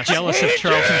is jealous of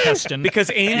Charlton Heston. because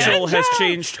Angel has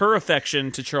changed her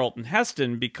affection to Charlton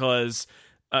Heston because.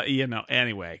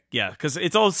 Anyway, yeah, because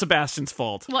it's all Sebastian's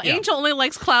fault. Well, Angel only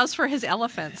likes Klaus for his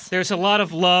elephants. There's a lot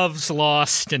of loves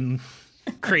lost and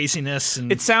craziness.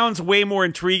 And It sounds way more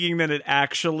intriguing than it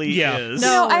actually is.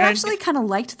 No, I actually kind of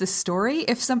liked the story.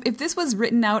 If this was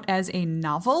written out as a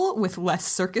novel with less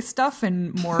circus stuff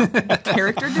and more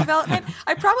character development,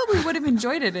 I probably would have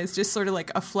enjoyed it as just sort of like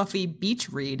a fluffy beach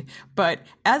read. But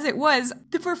as it was,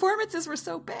 the performances were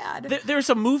so bad. There's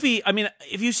a movie. I mean,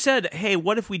 if you said, "Hey,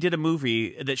 what if we did a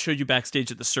movie that showed you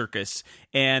backstage at the circus,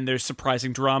 and there's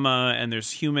surprising drama, and there's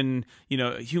human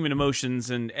emotions,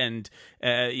 and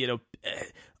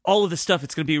all of this stuff,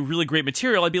 it's going to be really great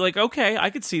material," I'd be like, "Okay, I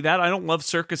could see that. I don't love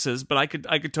circuses, but I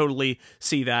could totally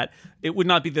see that." It would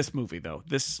not be this movie, though.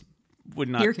 This would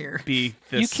not Hear. be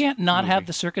this. You can't not movie. have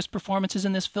the circus performances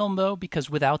in this film, though, because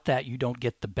without that, you don't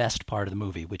get the best part of the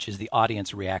movie, which is the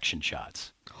audience reaction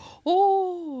shots.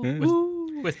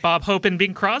 with Bob Hope and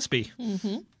Bing Crosby.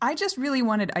 I just really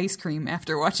wanted ice cream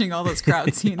after watching all those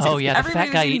crowd scenes. Oh, yeah, the Everybody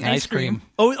fat guy was eating ice cream.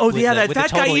 Oh, yeah, that with a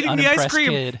fat guy totally eating the ice unimpressed cream.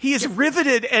 kid. He is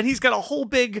riveted, and he's got a whole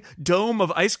big dome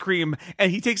of ice cream,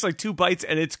 and he takes like 2 bites,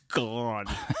 and it's gone.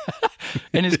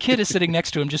 And his kid is sitting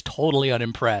next to him just totally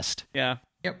unimpressed. Yeah.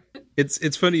 Yep.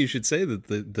 It's funny you should say that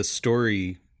the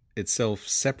story itself,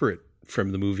 separate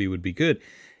from the movie, would be good.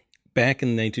 back in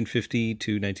 1950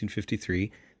 to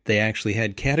 1953, they actually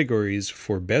had categories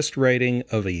for best writing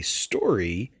of a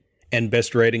story and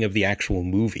best writing of the actual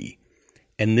movie.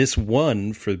 And this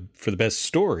won for the best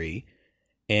story,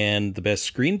 and the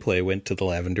best screenplay went to The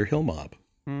Lavender Hill Mob.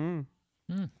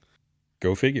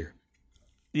 Go figure.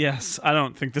 Yes, I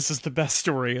don't think this is the best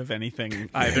story of anything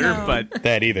either, but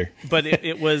that either. But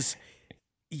it was,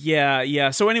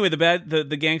 yeah. So anyway,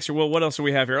 the gangster. Well, what else do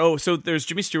we have here? Oh, so there's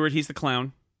Jimmy Stewart. He's the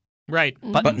clown. Right.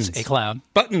 Buttons. A clown.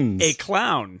 Buttons. A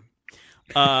clown.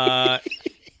 And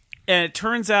it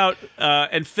turns out,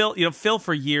 and Phil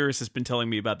for years has been telling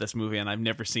me about this movie, and I've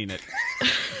never seen it.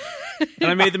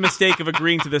 And I made the mistake of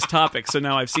agreeing to this topic, so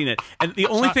now I've seen it. And the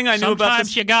only thing I knew about this...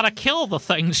 Sometimes you gotta kill the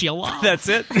things you love. That's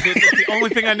it. The only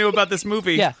thing I knew about this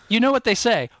movie... Yeah, you know what they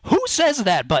say. Who says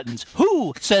that, Buttons?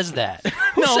 Who says that?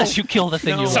 Who says you kill the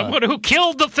thing you love? Someone who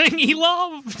killed the thing he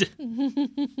loved.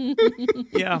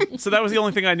 Yeah, so that was the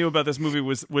only thing I knew about this movie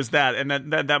was that. And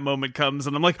that moment comes,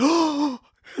 and I'm like, oh,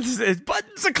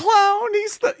 Buttons a clown.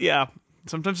 Yeah,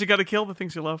 sometimes you gotta kill the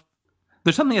things you love.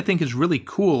 There's something I think is really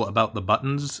cool about the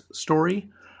Buttons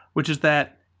story, which is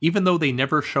that even though they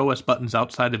never show us Buttons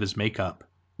outside of his makeup,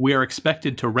 we are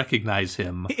expected to recognize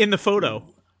him. In the photo.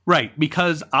 Right,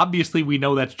 because obviously we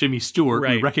know that's Jimmy Stewart.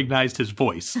 Right. We recognized his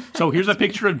voice. So here's a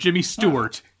picture of Jimmy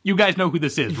Stewart. You guys know who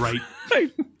this is, right?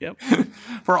 Yep.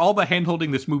 For all the hand-holding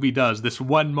this movie does, this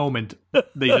one moment,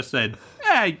 they just said,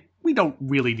 we don't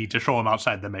really need to show him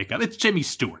outside the makeup. It's Jimmy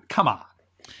Stewart. Come on.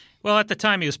 Well, at the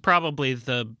time, he was probably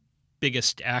the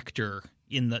biggest actor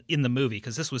in the movie,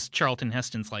 because this was Charlton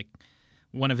Heston's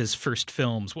one of his first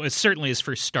films. Well, it's certainly his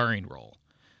first starring role.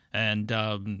 And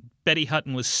Betty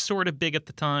Hutton was sort of big at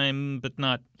the time, but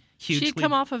not hugely. She'd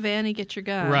come off of Annie, Get Your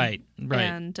Gun. Right.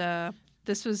 And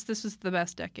this was the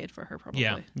best decade for her,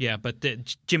 probably. Yeah. But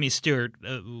Jimmy Stewart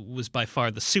was by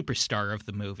far the superstar of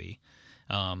the movie,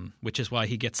 which is why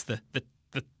he gets the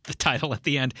title at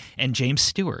the end. And James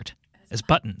Stewart as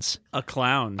Buttons, a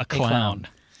clown. A clown.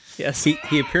 Yes,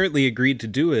 he apparently agreed to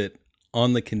do it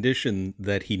on the condition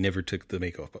that he never took the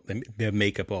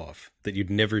makeup off, that you'd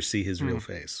never see his real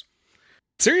face.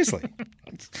 Seriously.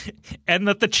 And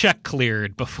that the check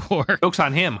cleared before. Joke's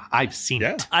on him. I've seen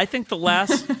it. I think the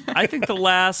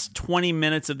last 20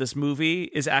 minutes of this movie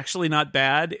is actually not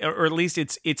bad, or at least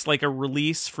it's like a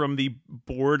release from the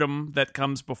boredom that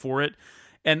comes before it.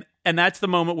 And that's the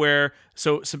moment where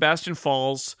Sebastian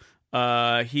falls.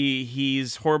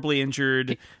 He's horribly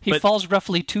injured. He falls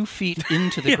roughly 2 feet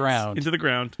into the ground. Into the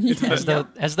ground.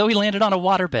 As though he landed on a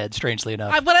waterbed, strangely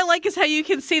enough. What I like is how you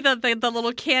can see the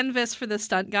little canvas for the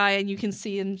stunt guy, and you can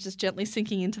see him just gently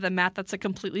sinking into the mat. That's a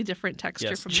completely different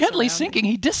texture from gently sinking,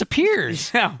 he disappears.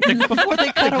 Yeah. Before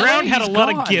they cut the ground away, had a he's lot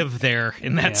gone. of give there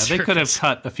in that They could have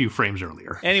cut a few frames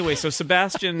earlier. Anyway, so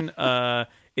Sebastian,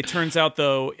 it turns out,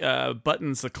 though,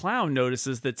 Buttons the clown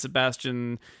notices that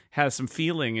Sebastian has some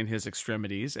feeling in his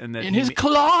extremities, and that in his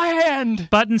claw hand.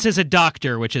 Buttons is a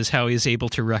doctor, which is how he's able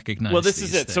to recognize. Well, this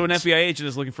is it. things. So an FBI agent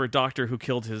is looking for a doctor who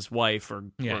killed his wife, or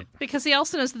because he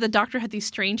also knows that the doctor had the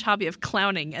strange hobby of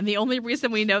clowning, and the only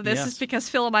reason we know this is because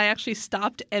Phil and I actually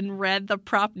stopped and read the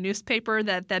prop newspaper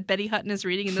that Betty Hutton is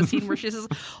reading in the scene where she says,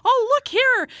 "Oh, look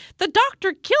here, the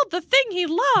doctor killed the thing he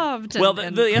loved." Well,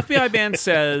 the FBI man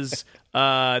says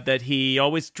that he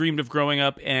always dreamed of growing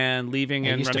up and leaving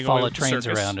and he used running to follow away with the trains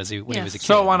circus. around when he was a kid.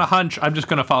 So on a hunch, I'm just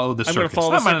going to follow the I'm gonna circus.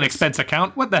 follow the I'm on an circus. expense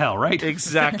account. What the hell, right?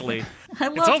 Exactly.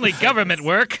 It's only government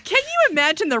work. Can you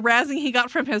imagine the razzing he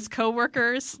got from his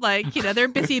coworkers? They're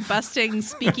busy busting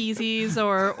speakeasies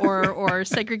or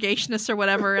segregationists or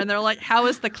whatever, and they're like, "How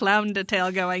is the clown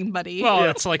detail going, buddy?" Well,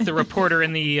 it's like the reporter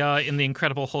in the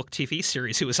Incredible Hulk TV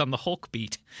series who was on the Hulk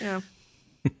beat. Yeah.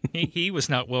 He was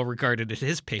not well regarded at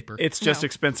his paper. It's just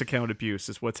expense account abuse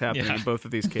is what's happening in both of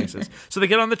these cases. So they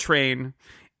get on the train,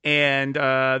 and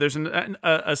there's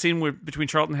a scene between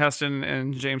Charlton Heston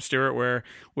and James Stewart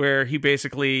where he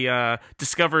basically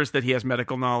discovers that he has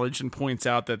medical knowledge and points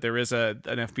out that there is an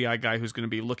FBI guy who's going to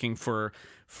be looking for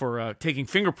taking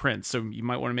fingerprints, so you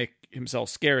might want to make himself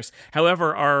scarce.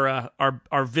 However,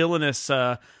 our villainous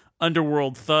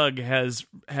underworld thug has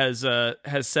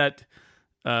set.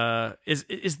 He's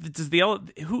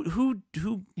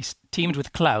teamed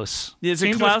with Klaus. Is it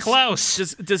Teamed Klaus? with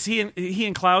Klaus. Does he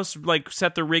and Klaus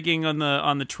set the rigging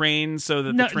on the train so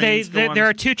that the trains go on? There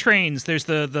are two trains. There's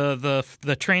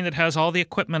the train that has all the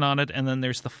equipment on it, and then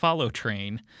there's the follow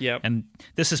train. Yep. And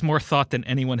this is more thought than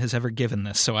anyone has ever given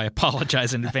this, so I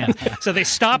apologize in advance. So they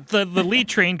stop the lead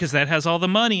train because that has all the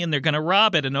money, and they're going to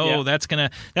rob it. And that's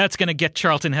gonna get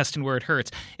Charlton Heston where it hurts.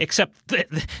 Except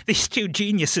these two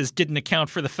geniuses didn't account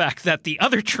for the fact that the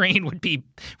other train would be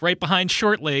right behind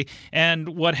shortly. And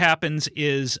what happens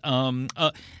is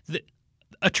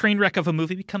a train wreck of a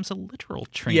movie becomes a literal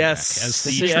train wreck. This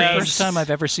is the first time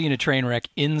I've ever seen a train wreck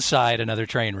inside another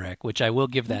train wreck, which I will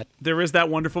give that. There is that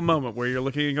wonderful moment where you're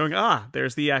looking and going,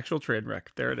 there's the actual train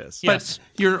wreck. There it is. Yes.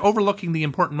 But you're overlooking the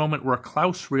important moment where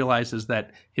Klaus realizes that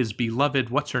his beloved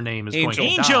what's-her-name is going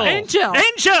to die.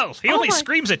 Angel! He only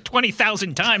screams it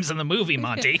 20,000 times in the movie,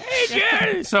 Monty.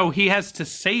 Angel! So he has to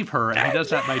save her, and he does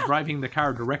that by driving the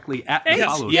car directly at the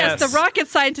follow. Yes, the rocket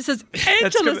scientist says,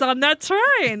 Angel is on that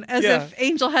train, as if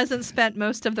Angel hasn't spent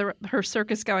most of her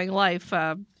circus-going life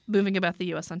moving about the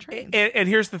U.S. on trains. And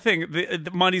here's the thing.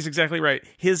 Monty's exactly right.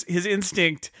 His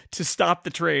instinct to stop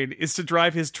the train is to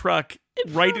drive his truck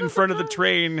right in front of the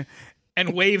train.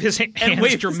 And wave his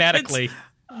hands dramatically.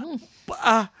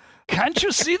 Can't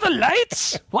you see the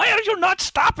lights? Why are you not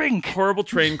stopping? Horrible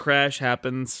train crash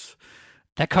happens.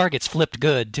 That car gets flipped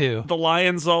good, too. The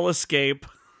lions all escape.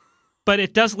 But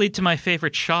it does lead to my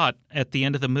favorite shot at the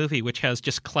end of the movie, which has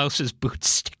just Klaus's boots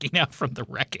sticking out from the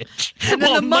wreckage. And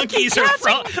then the monkeys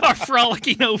are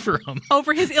frolicking over him.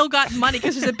 Over his ill-gotten money,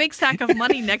 because there's a big sack of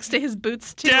money next to his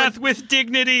boots, too. Death with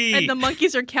dignity! And the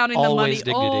monkeys are counting Always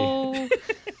the money.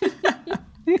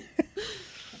 Dignity.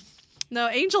 No,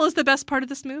 Angel is the best part of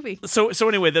this movie. So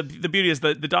anyway, the beauty is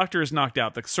the doctor is knocked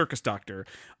out, the circus doctor.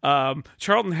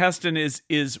 Charlton Heston is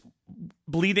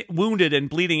wounded and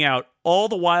bleeding out, all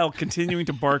the while continuing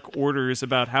to bark orders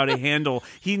about how to handle.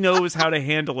 He knows how to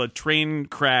handle a train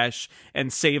crash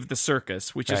and save the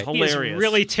circus, which is hilarious. He's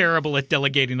really terrible at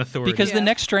delegating authority. Because the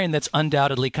next train that's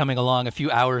undoubtedly coming along a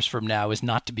few hours from now is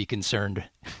not to be concerned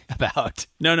about.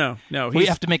 No. We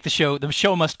have to make the show. The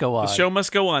show must go on. The show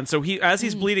must go on. So as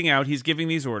he's bleeding out, he's giving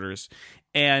these orders,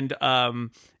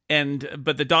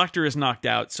 but the doctor is knocked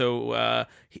out, so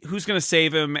who's going to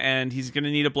save him? And he's going to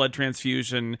need a blood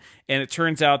transfusion. And it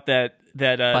turns out that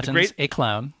Buttons, a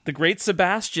clown, the great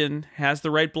Sebastian, has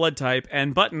the right blood type,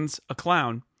 and Buttons, a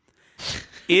clown,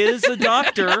 is a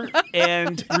doctor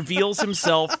and reveals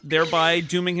himself, thereby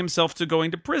dooming himself to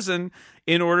going to prison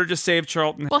in order to save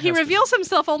Charlton. Well, he reveals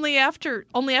himself only after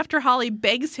Holly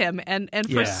begs him, and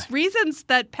for reasons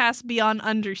that pass beyond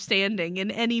understanding in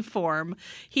any form,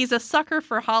 he's a sucker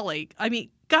for Holly. I mean,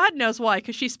 God knows why,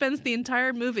 because she spends the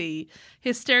entire movie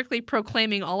hysterically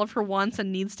proclaiming all of her wants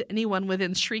and needs to anyone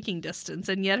within shrieking distance,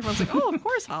 and yet everyone's like, oh, of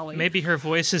course, Holly. Maybe her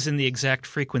voice is in the exact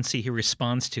frequency he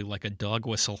responds to, like a dog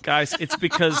whistle. Guys, it's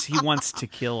because he wants to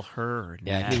kill her.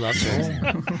 Yeah, he loves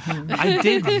her. I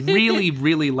did really,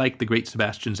 really like the great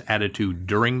Sebastian's attitude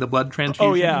during the blood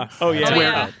transfusion. Oh yeah.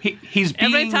 Where he's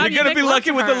being... You're going to be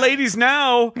lucky with the ladies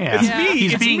now. Yeah. It's me.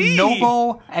 He's being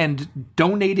noble and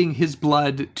donating his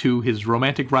blood to his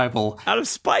romantic rival. Out of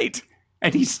spite.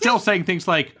 And he's still saying things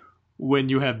like, when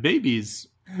you have babies,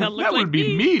 that would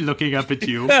be me looking up at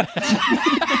you.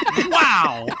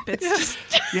 Wow.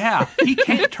 Yeah, he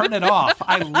can't turn it off.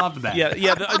 I love that.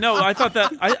 I thought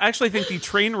that. I actually think the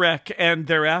train wreck and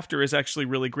thereafter is actually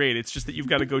really great. It's just that you've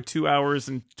got to go 2 hours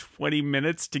and 20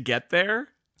 minutes to get there.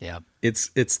 Yeah.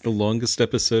 It's the longest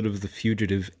episode of The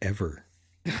Fugitive ever.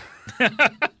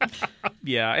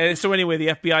 Yeah. And so anyway, the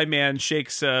FBI man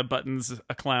shakes Buttons,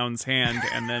 a clown's hand,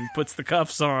 and then puts the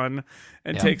cuffs on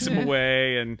and takes him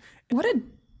away. And what a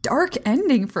dark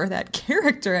ending for that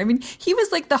character. I mean, he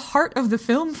was like the heart of the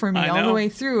film for me all the way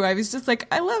through. I was just like,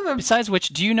 I love him. Besides which,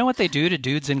 do you know what they do to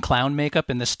dudes in clown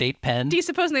makeup in the state pen? Do you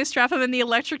suppose they strap him in the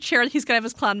electric chair he's going to have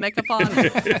his clown makeup on?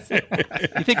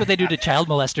 You think what they do to child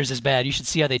molesters is bad? You should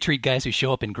see how they treat guys who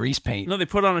show up in grease paint. No, they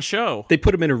put on a show. They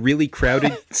put him in a really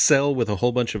crowded cell with a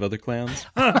whole bunch of other clowns.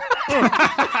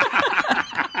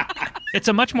 It's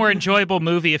a much more enjoyable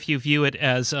movie if you view it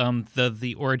as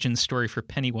the origin story for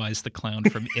Pennywise the Clown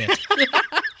from It.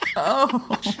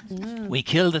 We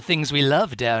kill the things we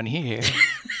love down here.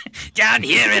 Down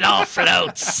here it all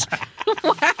floats.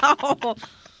 Wow.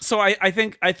 So I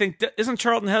think isn't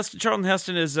Charlton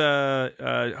Heston is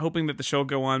hoping that the show will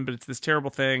go on, but it's this terrible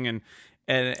thing, and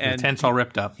the tent's all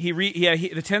ripped up.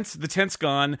 The tent's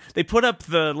gone. They put up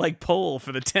the pole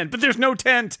for the tent, but there's no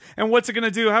tent. And what's it going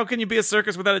to do? How can you be a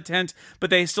circus without a tent? But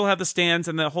they still have the stands,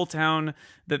 and the whole town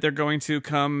that they're going to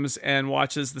comes and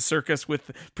watches the circus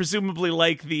with presumably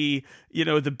the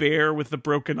bear with the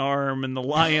broken arm and the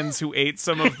lions who ate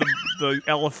some of the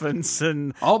elephants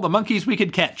and all the monkeys we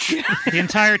could catch. The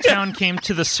entire town came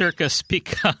to the circus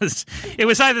because it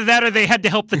was either that or they had to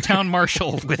help the town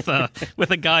marshal with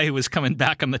a guy who was coming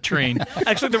back on the train.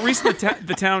 Actually, the reason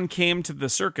the town came to the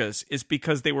circus is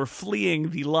because they were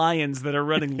fleeing the lions that are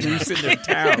running loose in their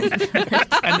town.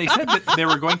 And they said that they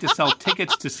were going to sell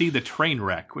tickets to see the train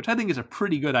wreck, which I think is a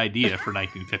pretty good idea for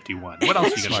 1951. What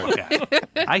else are you going to look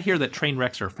at? I hear that train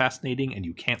wrecks are fascinating and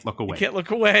you can't look away. You can't look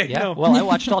away. Yeah. No. Well, I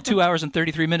watched all 2 hours and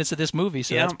 33 minutes of this movie,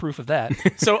 so that's proof of that.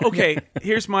 So, okay,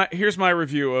 here's my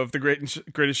review of the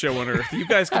greatest show on earth. You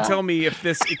guys can tell me if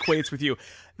this equates with you.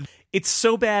 It's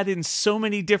so bad in so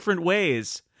many different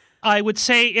ways. I would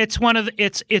say it's one of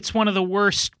the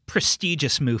worst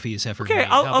prestigious movies ever made.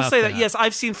 I'll say that. Yes,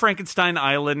 I've seen Frankenstein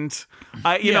Island.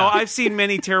 I've seen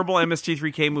many terrible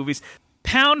MST3K movies.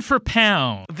 Pound for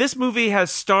pound, this movie has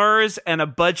stars and a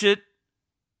budget,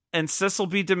 and Cecil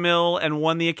B. DeMille, and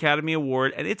won the Academy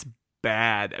Award, and it's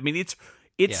bad. I mean,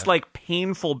 it's like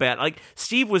painful bad. Like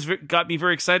Steve got me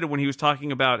very excited when he was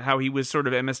talking about how he was sort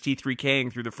of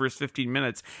MST3King through the first 15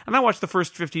 minutes. And I watched the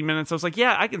first 15 minutes. I was like,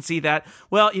 yeah, I can see that.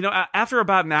 Well, after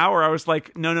about an hour, I was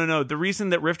like, no. The reason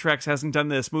that Riff Tracks hasn't done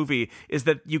this movie is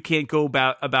that you can't go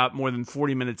about more than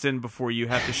 40 minutes in before you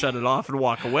have to shut it off and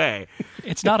walk away.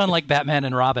 It's not unlike Batman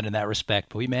and Robin in that respect,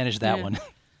 but we managed that one.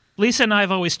 Lisa and I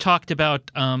have always talked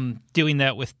about doing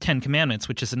that with 10 Commandments,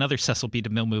 which is another Cecil B.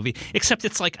 DeMille movie, except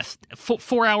it's like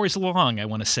 4 hours long, I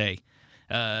want to say.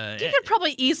 You could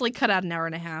probably easily cut out an hour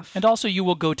and a half. And also, you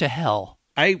will go to hell.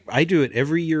 I do it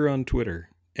every year on Twitter,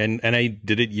 and I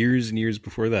did it years and years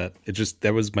before that.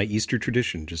 That was my Easter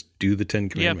tradition. Just do the 10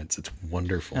 Commandments. Yep. It's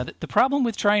wonderful. Now, the problem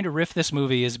with trying to riff this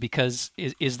movie is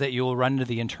that you will run into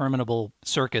the interminable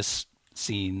circus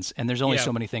scenes, and there's only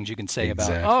so many things you can say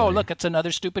about, oh, look, it's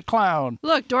another stupid clown.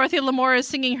 Look, Dorothy Lamour is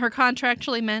singing her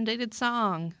contractually mandated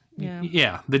song.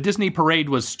 Yeah, the Disney parade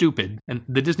was stupid, and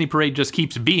the Disney parade just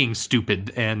keeps being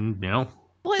stupid, and, Well,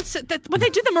 it's when they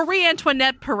do the Marie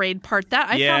Antoinette parade part,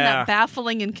 I found that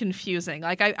baffling and confusing.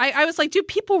 Like, I was like, do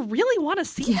people really want to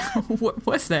see that? What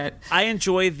was that? I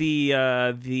enjoy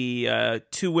the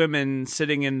two women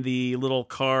sitting in the little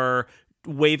car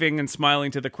waving and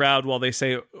smiling to the crowd while they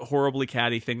say horribly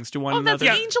catty things to one another.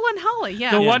 That's Angel and Holly,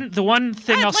 yeah. The one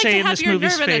thing I'll say in this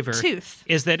movie's favor tooth.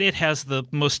 is that it has the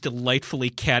most delightfully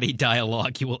catty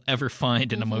dialogue you will ever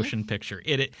find in a motion picture.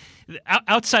 It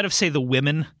outside of, say, the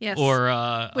women,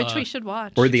 or which we should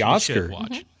watch, or the Oscar.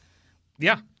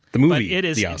 Yeah, the movie, but it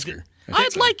is the Oscar.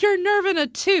 I'd like your nerve in a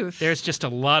tooth. There's just a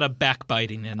lot of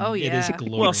backbiting, and it is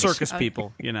glorious. Well, circus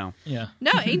people, Yeah.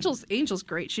 No, Angel's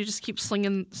great. She just keeps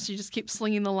slinging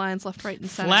the lines left, right, and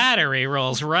center. Flattery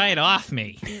rolls right off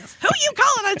me. Yes. Who you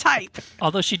calling a type?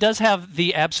 Although she does have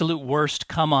the absolute worst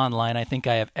come-on line I think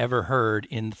I have ever heard,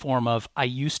 in the form of, "I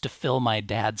used to fill my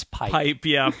dad's pipe."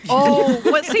 Yeah. Oh,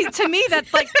 well, see, to me that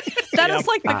is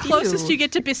like the closest you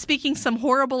get to bespeaking some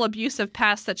horrible abusive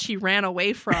past that she ran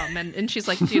away from, and she's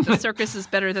like, dude, the circus is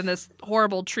better than this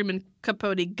horrible Truman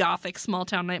Capote gothic small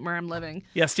town nightmare I'm living.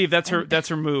 Yeah, Steve, that's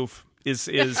her move. Is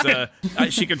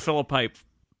she can fill a pipe.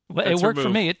 Well, it worked for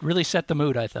me. It really set the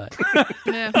mood, I thought.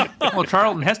 Well,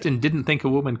 Charlton Heston didn't think a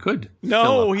woman could.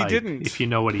 No, he didn't. If you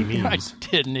know what he means. I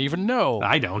didn't even know.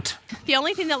 I don't. The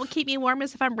only thing that will keep me warm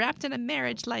is if I'm wrapped in a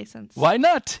marriage license. Why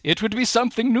not? It would be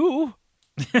something new.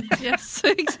 Yes,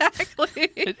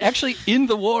 exactly. Actually, in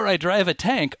the war, I drive a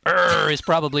tank. Is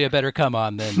probably a better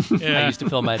come-on than I used to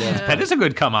fill my dad's pipe. That is a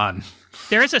good come-on.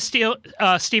 There is a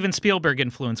Steven Spielberg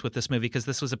influence with this movie, because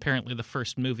this was apparently the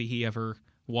first movie he ever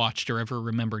watched or ever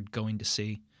remembered going to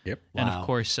see. Yep. And of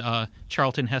course,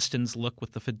 Charlton Heston's look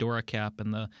with the fedora cap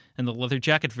and the leather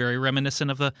jacket, very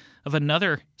reminiscent of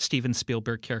another Steven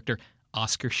Spielberg character,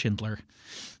 Oscar Schindler.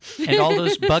 And all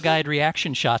those bug-eyed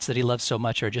reaction shots that he loves so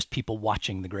much are just people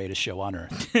watching The Greatest Show on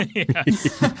Earth.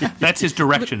 That's his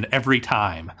direction every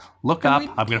time. Look up.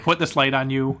 I'm going to put this light on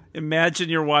you. Imagine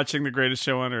you're watching The Greatest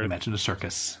Show on Earth. Imagine a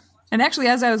circus. And actually,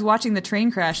 as I was watching the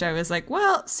train crash, I was like,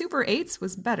 well, Super 8's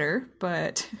was better,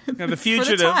 but The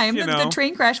Fugitive, for the time, the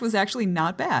train crash was actually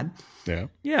not bad. Yeah.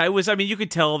 Yeah, it was. I mean, you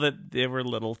could tell that they were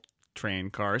little train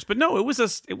cars, but no, it was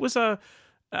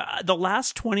the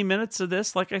last 20 minutes of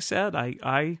this, like I said,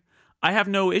 I have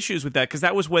no issues with that, because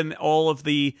that was when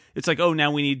it's like, oh,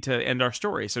 now we need to end our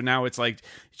story. So now it's like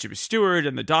Jimmy Stewart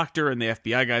and the doctor and the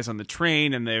FBI guys on the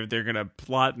train, and they're going to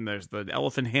plot, and there's the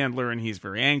elephant handler, and he's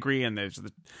very angry, and there's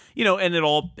and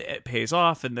it pays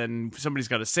off, and then somebody's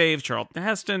got to save Charlton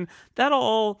Heston. That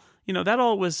all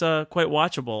was quite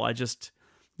watchable. I just,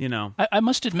 I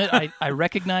must admit, I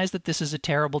recognize that this is a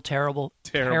terrible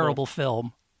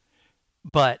film.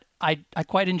 But I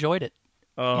quite enjoyed it.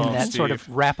 in that sort of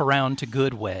wraparound to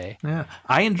good way. Yeah,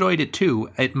 I enjoyed it too.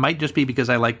 It might just be because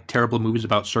I like terrible movies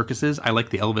about circuses. I like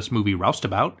the Elvis movie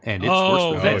Roustabout, and it's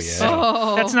worse than this.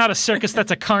 That's not a circus,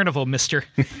 that's a carnival, mister.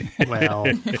 Well,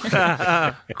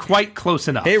 quite close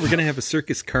enough. Hey, we're going to have a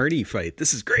circus carny fight.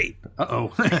 This is great. Uh-oh.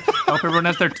 Hope everyone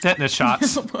has their tetanus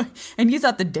shots. And you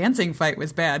thought the dancing fight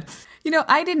was bad.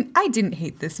 I didn't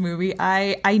hate this movie.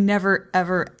 I never,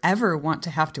 ever want to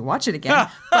have to watch it again.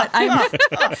 But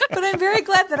I'm very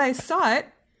glad that I saw it.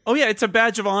 Oh yeah, it's a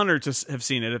badge of honor to have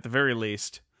seen it at the very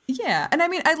least. Yeah, and I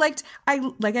mean,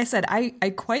 like I said,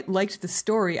 I quite liked the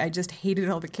story. I just hated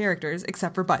all the characters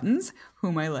except for Buttons,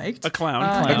 whom I liked. A clown.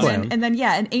 And then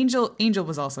Angel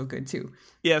was also good too.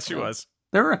 Yes, she was.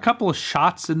 There were a couple of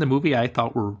shots in the movie I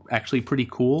thought were actually pretty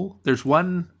cool. There's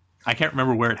one, I can't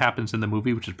remember where it happens in the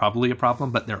movie, which is probably a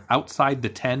problem, but they're outside the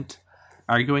tent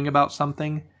arguing about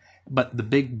something, but the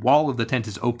big wall of the tent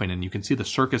is open and you can see the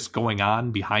circus going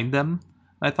on behind them.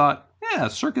 And I thought, yeah,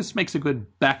 circus makes a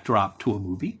good backdrop to a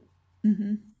movie.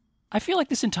 Mm-hmm. I feel like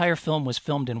this entire film was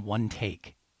filmed in one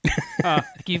take.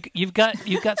 You've got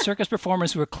circus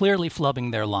performers who are clearly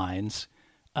flubbing their lines.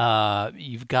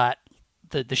 You've got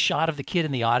the shot of the kid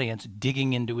in the audience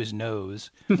digging into his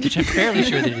nose, which I'm fairly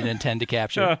sure they didn't intend to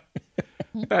capture.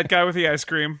 That guy with the ice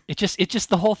cream. It just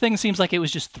the whole thing seems like it was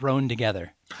just thrown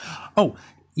together. Oh,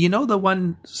 you know the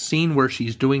one scene where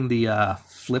she's doing the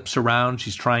flips around,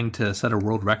 she's trying to set a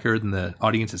world record and the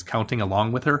audience is counting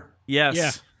along with her? Yes.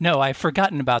 Yeah. No, I've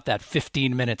forgotten about that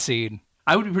 15-minute scene.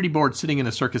 I would be pretty bored sitting in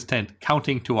a circus tent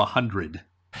counting to 100.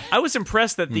 I was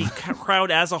impressed that the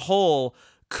crowd as a whole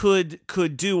could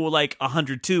do like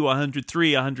 102,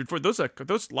 103, 104.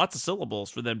 Those lots of syllables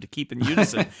for them to keep in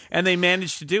unison, and they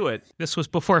managed to do it. This was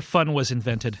before fun was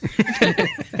invented.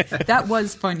 That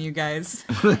was fun, you guys.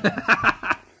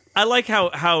 I like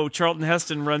how Charlton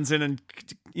Heston runs in and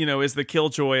is the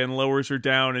killjoy and lowers her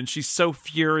down, and she's so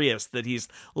furious that he's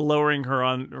lowering her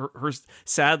on her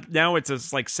sad. Now it's a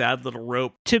like sad little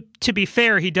rope. To be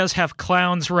fair, he does have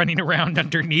clowns running around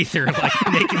underneath her, like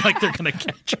making like they're gonna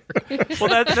catch her. Well,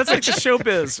 that's like the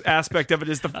showbiz aspect of it.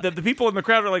 Is the people in the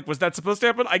crowd are like, was that supposed to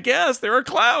happen? I guess there are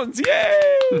clowns.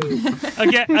 Yay!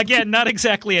 Again, not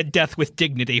exactly a death with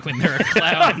dignity when there are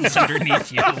clowns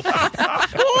underneath you.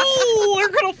 Oh,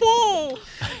 we're gonna fall.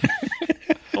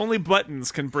 Only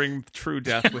Buttons can bring true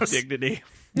death with dignity.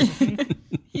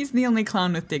 He's the only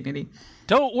clown with dignity.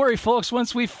 Don't worry, folks.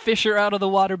 Once we fish her out of the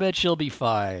waterbed, she'll be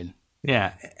fine.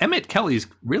 Yeah, Emmett Kelly's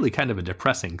really kind of a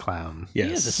depressing clown. Yes.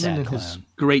 He is a sad clown. His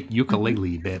great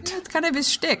ukulele bit. That's kind of his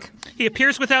shtick. He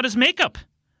appears without his makeup.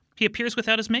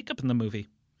 In the movie.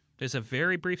 There's a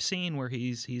very brief scene where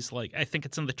he's like, I think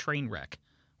it's in the train wreck,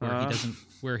 where he doesn't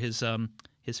wear his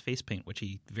face paint, which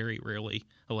he very rarely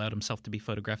allowed himself to be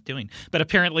photographed doing, but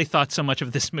apparently thought so much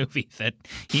of this movie that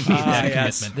he made that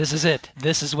commitment. This is it.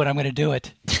 This is when I'm going to do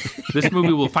it. This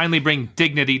movie will finally bring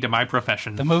dignity to my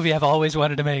profession. The movie I've always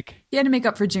wanted to make. He had to make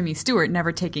up for Jimmy Stewart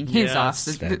never taking his off.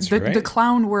 The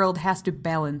clown world has to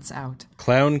balance out.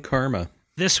 Clown karma.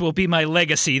 This will be my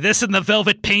legacy. This and the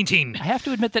velvet painting. I have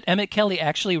to admit that Emmett Kelly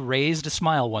actually raised a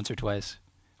smile once or twice,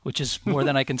 which is more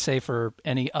than I can say for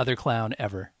any other clown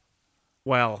ever.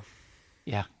 Well,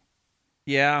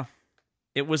 yeah,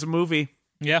 it was a movie.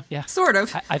 Yeah, sort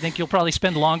of. I think you'll probably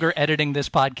spend longer editing this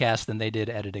podcast than they did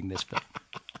editing this film.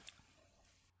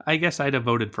 I guess I'd have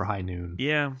voted for High Noon.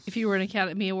 Yeah, if you were an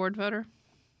Academy Award voter.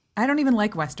 I don't even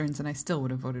like Westerns, and I still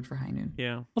would have voted for High Noon.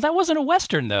 Yeah. Well, that wasn't a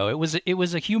Western, though. It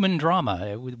was a human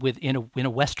drama in a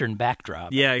Western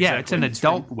backdrop. Yeah, exactly. Yeah, it's an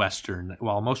adult Western.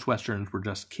 While most Westerns were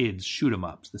just kids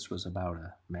shoot-'em-ups, this was about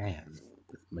a man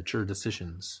with mature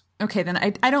decisions. Okay, then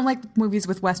I don't like movies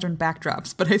with Western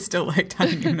backdrops, but I still liked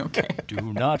High Noon, okay? Do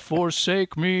not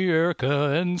forsake me,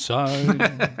 Erica Ensign.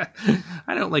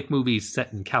 I don't like movies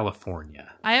set in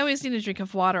California. I always need a drink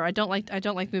of water. I don't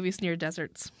like movies near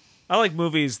deserts. I like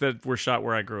movies that were shot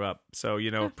where I grew up. So,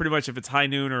 pretty much if it's High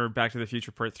Noon or Back to the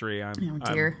Future Part 3, I'm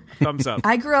thumbs up.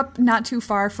 I grew up not too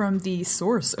far from the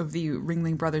source of the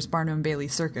Ringling Brothers Barnum Bailey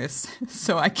Circus.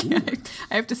 So I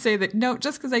have to say that, no,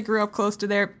 just because I grew up close to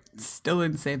there, still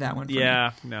didn't say that one for me.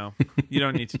 No. You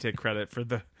don't need to take credit for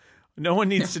the... No one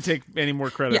needs to take any more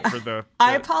credit for the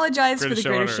I apologize for the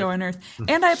greatest show on earth.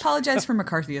 And I apologize for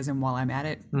McCarthyism while I'm at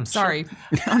it. Sorry.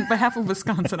 On behalf of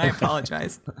Wisconsin, I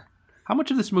apologize. How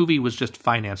much of this movie was just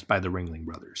financed by the Ringling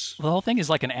Brothers? Well, the whole thing is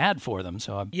like an ad for them,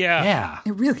 so yeah.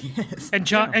 It really is. And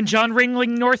John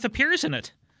Ringling North appears in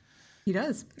it. He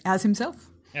does, as himself.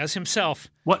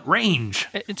 What range?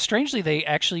 Strangely, they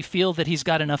actually feel that he's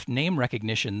got enough name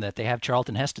recognition that they have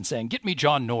Charlton Heston saying, "Get me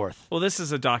John North." Well, this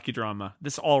is a docudrama.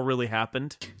 This all really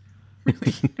happened.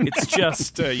 It's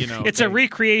just, It's a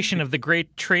recreation of the great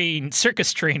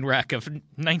circus train wreck of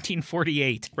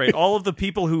 1948. Right. All of the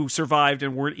people who survived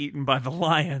and weren't eaten by the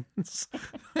lions,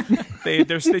 they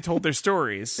told their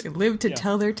stories. They lived to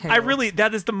tell their tale.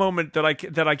 That is the moment that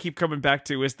I keep coming back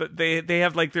to, is that they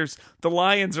have there's the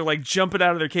lions are jumping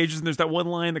out of their cages, and there's that one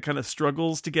lion that kind of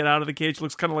struggles to get out of the cage.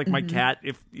 Looks kind of like my cat,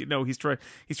 if he's trying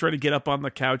to get up on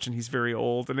the couch and he's very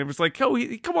old, and it was like, oh,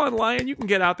 come on, lion, you can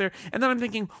get out there. And then I'm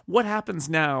thinking, what happens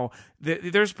now?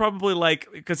 There's probably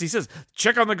because he says,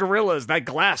 check on the gorillas, that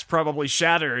glass probably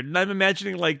shattered, and I'm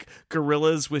imagining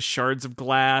gorillas with shards of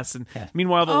glass, and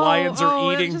meanwhile the lions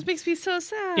are eating. It just makes me so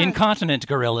sad. Incontinent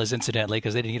gorillas, incidentally,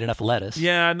 because they didn't eat enough lettuce.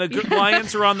 Yeah, and the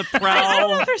lions are on the prowl. I don't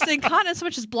know if there's incontinent so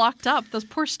much as blocked up. Those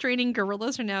poor straining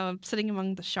gorillas are now sitting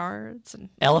among the shards. And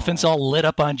elephants all lit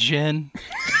up on gin.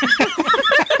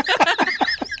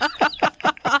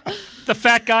 The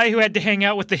fat guy who had to hang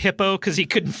out with the hippo because he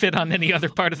couldn't fit on any other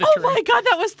part of the train. Oh my God,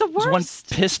 that was the worst. There's one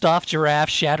pissed off giraffe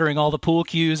shattering all the pool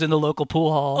cues in the local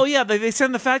pool hall. Oh yeah, they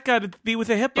send the fat guy to be with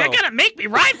a hippo. You're gonna make me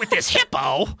ride with this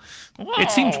hippo? Whoa.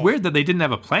 It seems weird that they didn't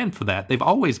have a plan for that. They've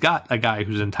always got a guy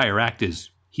whose entire act is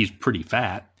he's pretty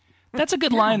fat. That's a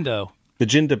good line, though. The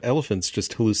ginned-up elephants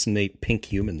just hallucinate pink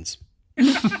humans.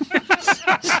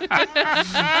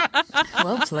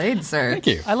 Well played, sir. Thank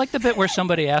you. I like the bit where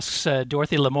somebody asks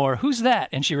Dorothy Lamour, "Who's that?"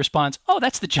 And she responds, "Oh,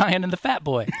 that's the giant and the fat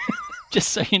boy." Just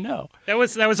so you know. That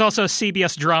was also a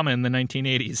CBS drama in the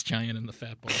 1980s, Giant and the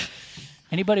Fat Boy.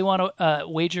 Anybody want to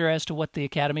wager as to what the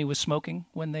Academy was smoking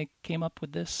when they came up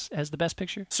with this as the best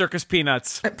picture? Circus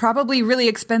peanuts. Probably really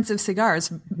expensive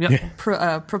cigars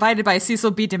provided by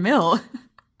Cecil B. DeMille.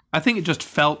 I think it just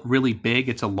felt really big.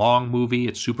 It's a long movie.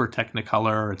 It's super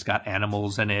technicolor. It's got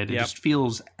animals in it. It just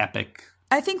feels epic.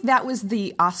 I think that was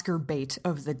the Oscar bait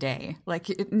of the day.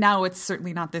 Now it's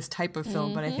certainly not this type of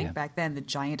film, but I think back then the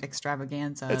giant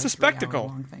extravaganza. It's a spectacle.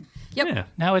 Long thing. Yep. Yeah.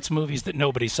 Now it's movies that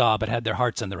nobody saw but had their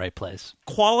hearts in the right place.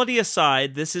 Quality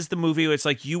aside, this is the movie where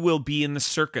it's you will be in the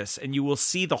circus and you will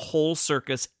see the whole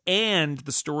circus and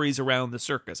the stories around the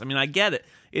circus. I mean, I get it.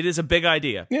 It is a big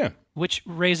idea. Yeah. Which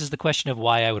raises the question of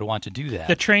why I would want to do that.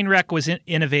 The train wreck was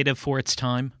innovative for its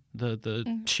time,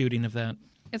 the shooting of that.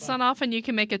 It's not often you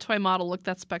can make a toy model look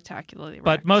that spectacularly wrecked.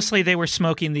 But mostly they were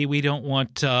smoking the we don't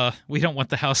want the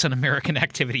House Un-American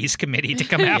Activities Committee to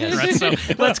come after us. So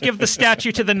let's give the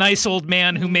statue to the nice old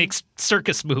man who makes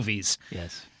circus movies.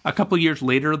 Yes. A couple years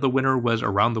later, the winner was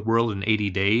Around the World in 80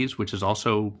 Days, which is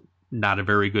also not a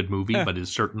very good movie, but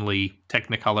is certainly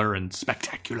technicolor and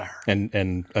spectacular.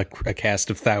 And a cast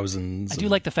of thousands. I do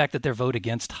like the fact that their vote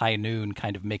against High Noon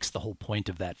kind of makes the whole point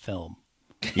of that film.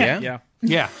 Yeah?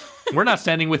 Yeah. We're not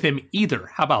standing with him either.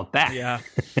 How about that? Yeah.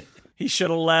 He should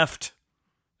have left.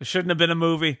 It shouldn't have been a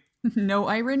movie. No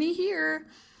irony here.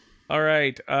 All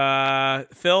right.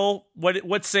 Phil,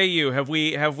 what say you? Have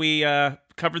we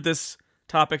covered this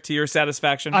topic to your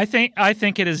satisfaction? I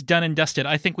think it is done and dusted.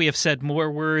 I think we have said more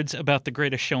words about The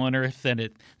Greatest Show on Earth than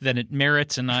it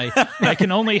merits, and I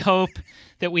can only hope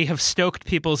that we have stoked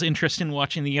people's interest in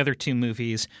watching the other two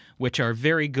movies, which are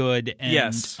very good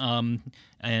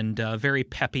and very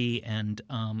peppy and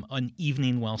an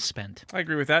evening well spent. I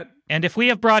agree with that. And if we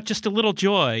have brought just a little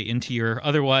joy into your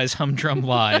otherwise humdrum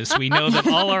lives, we know that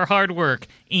all our hard work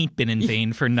ain't been in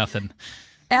vain for nothing.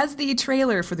 As the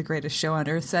trailer for The Greatest Show on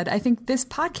Earth said, I think this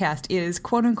podcast is,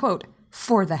 quote unquote,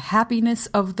 for the happiness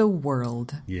of the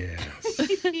world. Yes.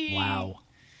 Wow.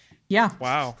 Yeah.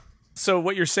 Wow. So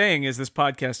what you're saying is this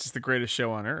podcast is the greatest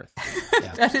show on earth.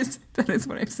 Yeah. That is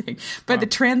what I'm saying. But the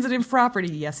transitive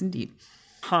property, yes, indeed.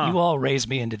 You all raise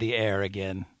me into the air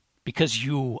again because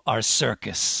you are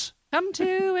circus. Come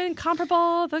to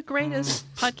Incomparable, the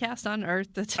greatest podcast on earth.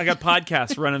 I got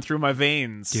podcasts running through my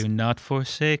veins. Do not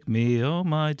forsake me, oh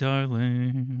my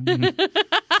darling.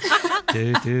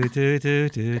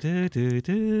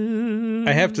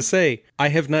 I have to say, I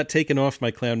have not taken off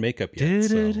my clown makeup yet.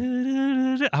 So.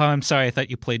 Oh, I'm sorry. I thought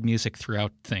you played music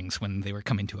throughout things when they were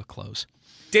coming to a close.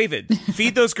 David,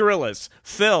 feed those gorillas.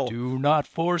 Phil, do not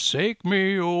forsake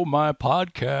me, oh my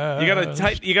podcast.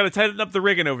 You gotta tighten up the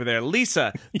rigging over there.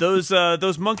 Lisa,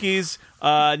 those monkeys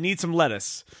need some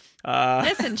lettuce.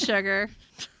 Listen, sugar,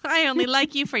 I only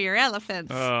like you for your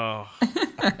elephants. Oh,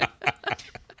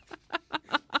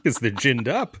 because they're ginned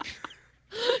up.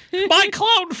 My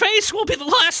clown face will be the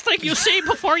last thing you see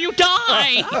before you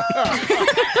die.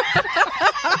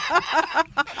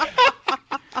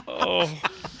 Oh.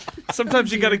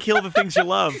 Sometimes you got to kill the things you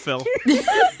love, Phil.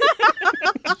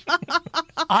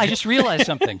 I just realized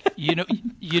something.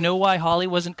 You know why Holly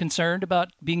wasn't concerned about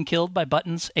being killed by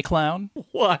Buttons, a clown?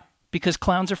 What? Because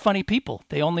clowns are funny people.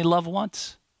 They only love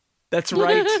once. That's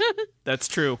right. That's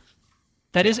true.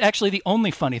 That is actually the only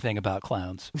funny thing about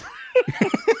clowns.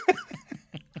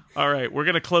 All right, we're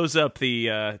going to close up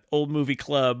the Old Movie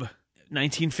Club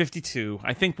 1952.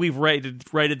 I think we've righted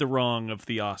the wrong of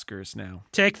the Oscars now.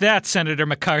 Take that, Senator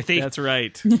McCarthy. That's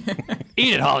right.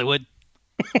 Eat it, Hollywood.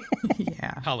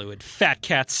 Yeah. Hollywood. Fat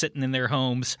cats sitting in their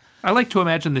homes. I like to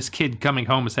imagine this kid coming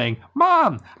home and saying,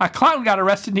 "Mom, a clown got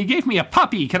arrested and he gave me a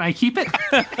puppy. Can I keep it?"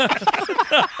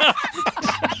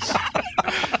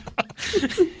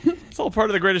 It's all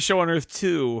part of the Greatest Show on Earth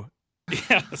 2.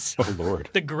 Yes. Oh, Lord.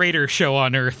 The greater show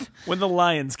on Earth. When the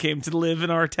lions came to live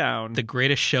in our town. The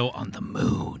greatest show on the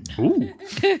moon. Ooh.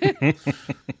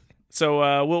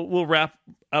 So we'll wrap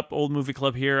up Old Movie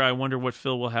Club here. I wonder what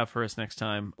Phil will have for us next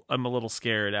time. I'm a little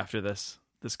scared after this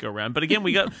go round. But again,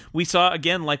 we saw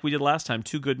again, like we did last time,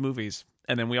 2 good movies,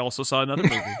 and then we also saw another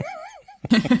movie,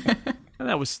 and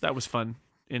that was fun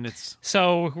in its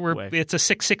way. It's a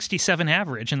 667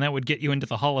 average, and that would get you into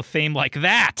the Hall of Fame like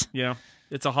that. Yeah,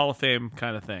 it's a Hall of Fame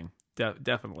kind of thing,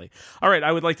 definitely. All right,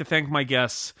 I would like to thank my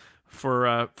guests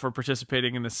for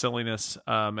participating in this silliness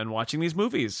and watching these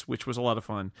movies, which was a lot of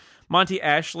fun. Monty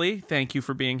Ashley, thank you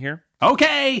for being here.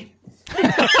 Okay.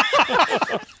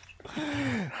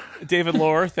 David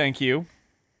Lohr, thank you.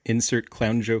 Insert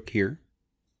clown joke here.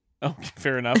 Oh,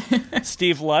 fair enough.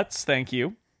 Steve Lutz, thank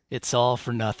you. It's all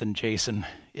for nothing, Jason.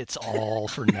 It's all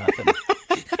for nothing.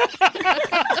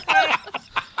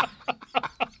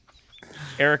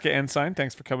 Erica Ensign,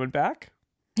 thanks for coming back.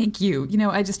 Thank you.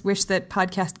 I just wish that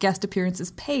podcast guest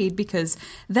appearances paid, because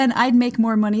then I'd make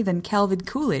more money than Calvin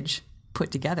Coolidge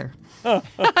put together. What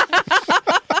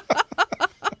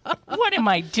am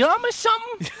I, dumb or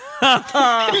something?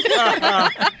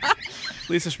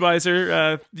 Lisa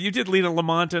Speiser, you did Lena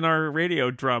Lamont in our radio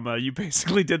drama. You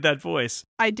basically did that voice.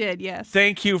 I did, yes.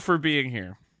 Thank you for being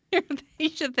here. You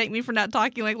should thank me for not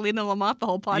talking like Lena Lamont the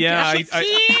whole podcast. Yeah, I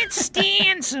can't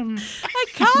stand him. I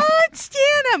can't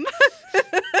stand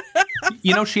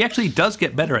him. She actually does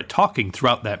get better at talking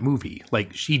throughout that movie.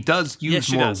 Like, she does use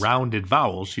more rounded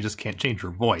vowels. She just can't change her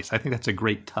voice. I think that's a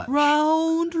great touch.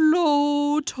 Round,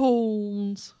 low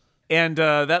tones. And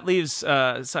that leaves,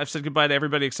 so I've said goodbye to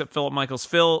everybody except Philip Michaels.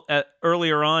 Phil,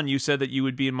 earlier on, you said that you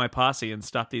would be in my posse and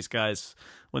stop these guys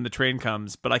when the train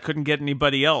comes, but I couldn't get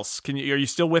anybody else. Are you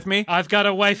still with me? I've got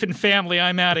a wife and family.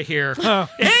 I'm out of here.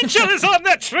 Angel is on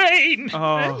the train!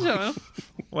 Oh. Angel.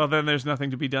 Well, then there's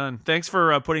nothing to be done. Thanks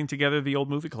for putting together the Old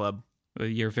Movie Club.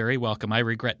 You're very welcome. I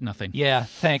regret nothing. Yeah,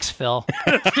 thanks, Phil.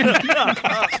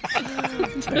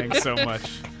 Thanks so much.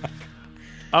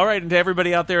 All right, and to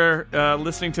everybody out there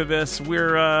listening to this,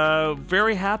 we're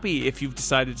very happy if you've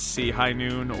decided to see High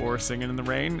Noon or Singin' in the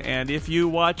Rain. And if you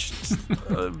watched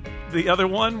the other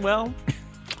one, well...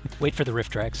 Wait for the riff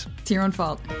tracks. It's your own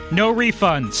fault. No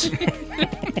refunds.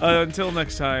 Until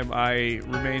next time, I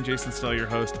remain Jason Snell, your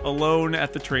host, alone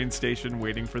at the train station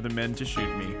waiting for the men to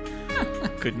shoot me.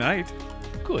 Good night.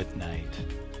 Good night.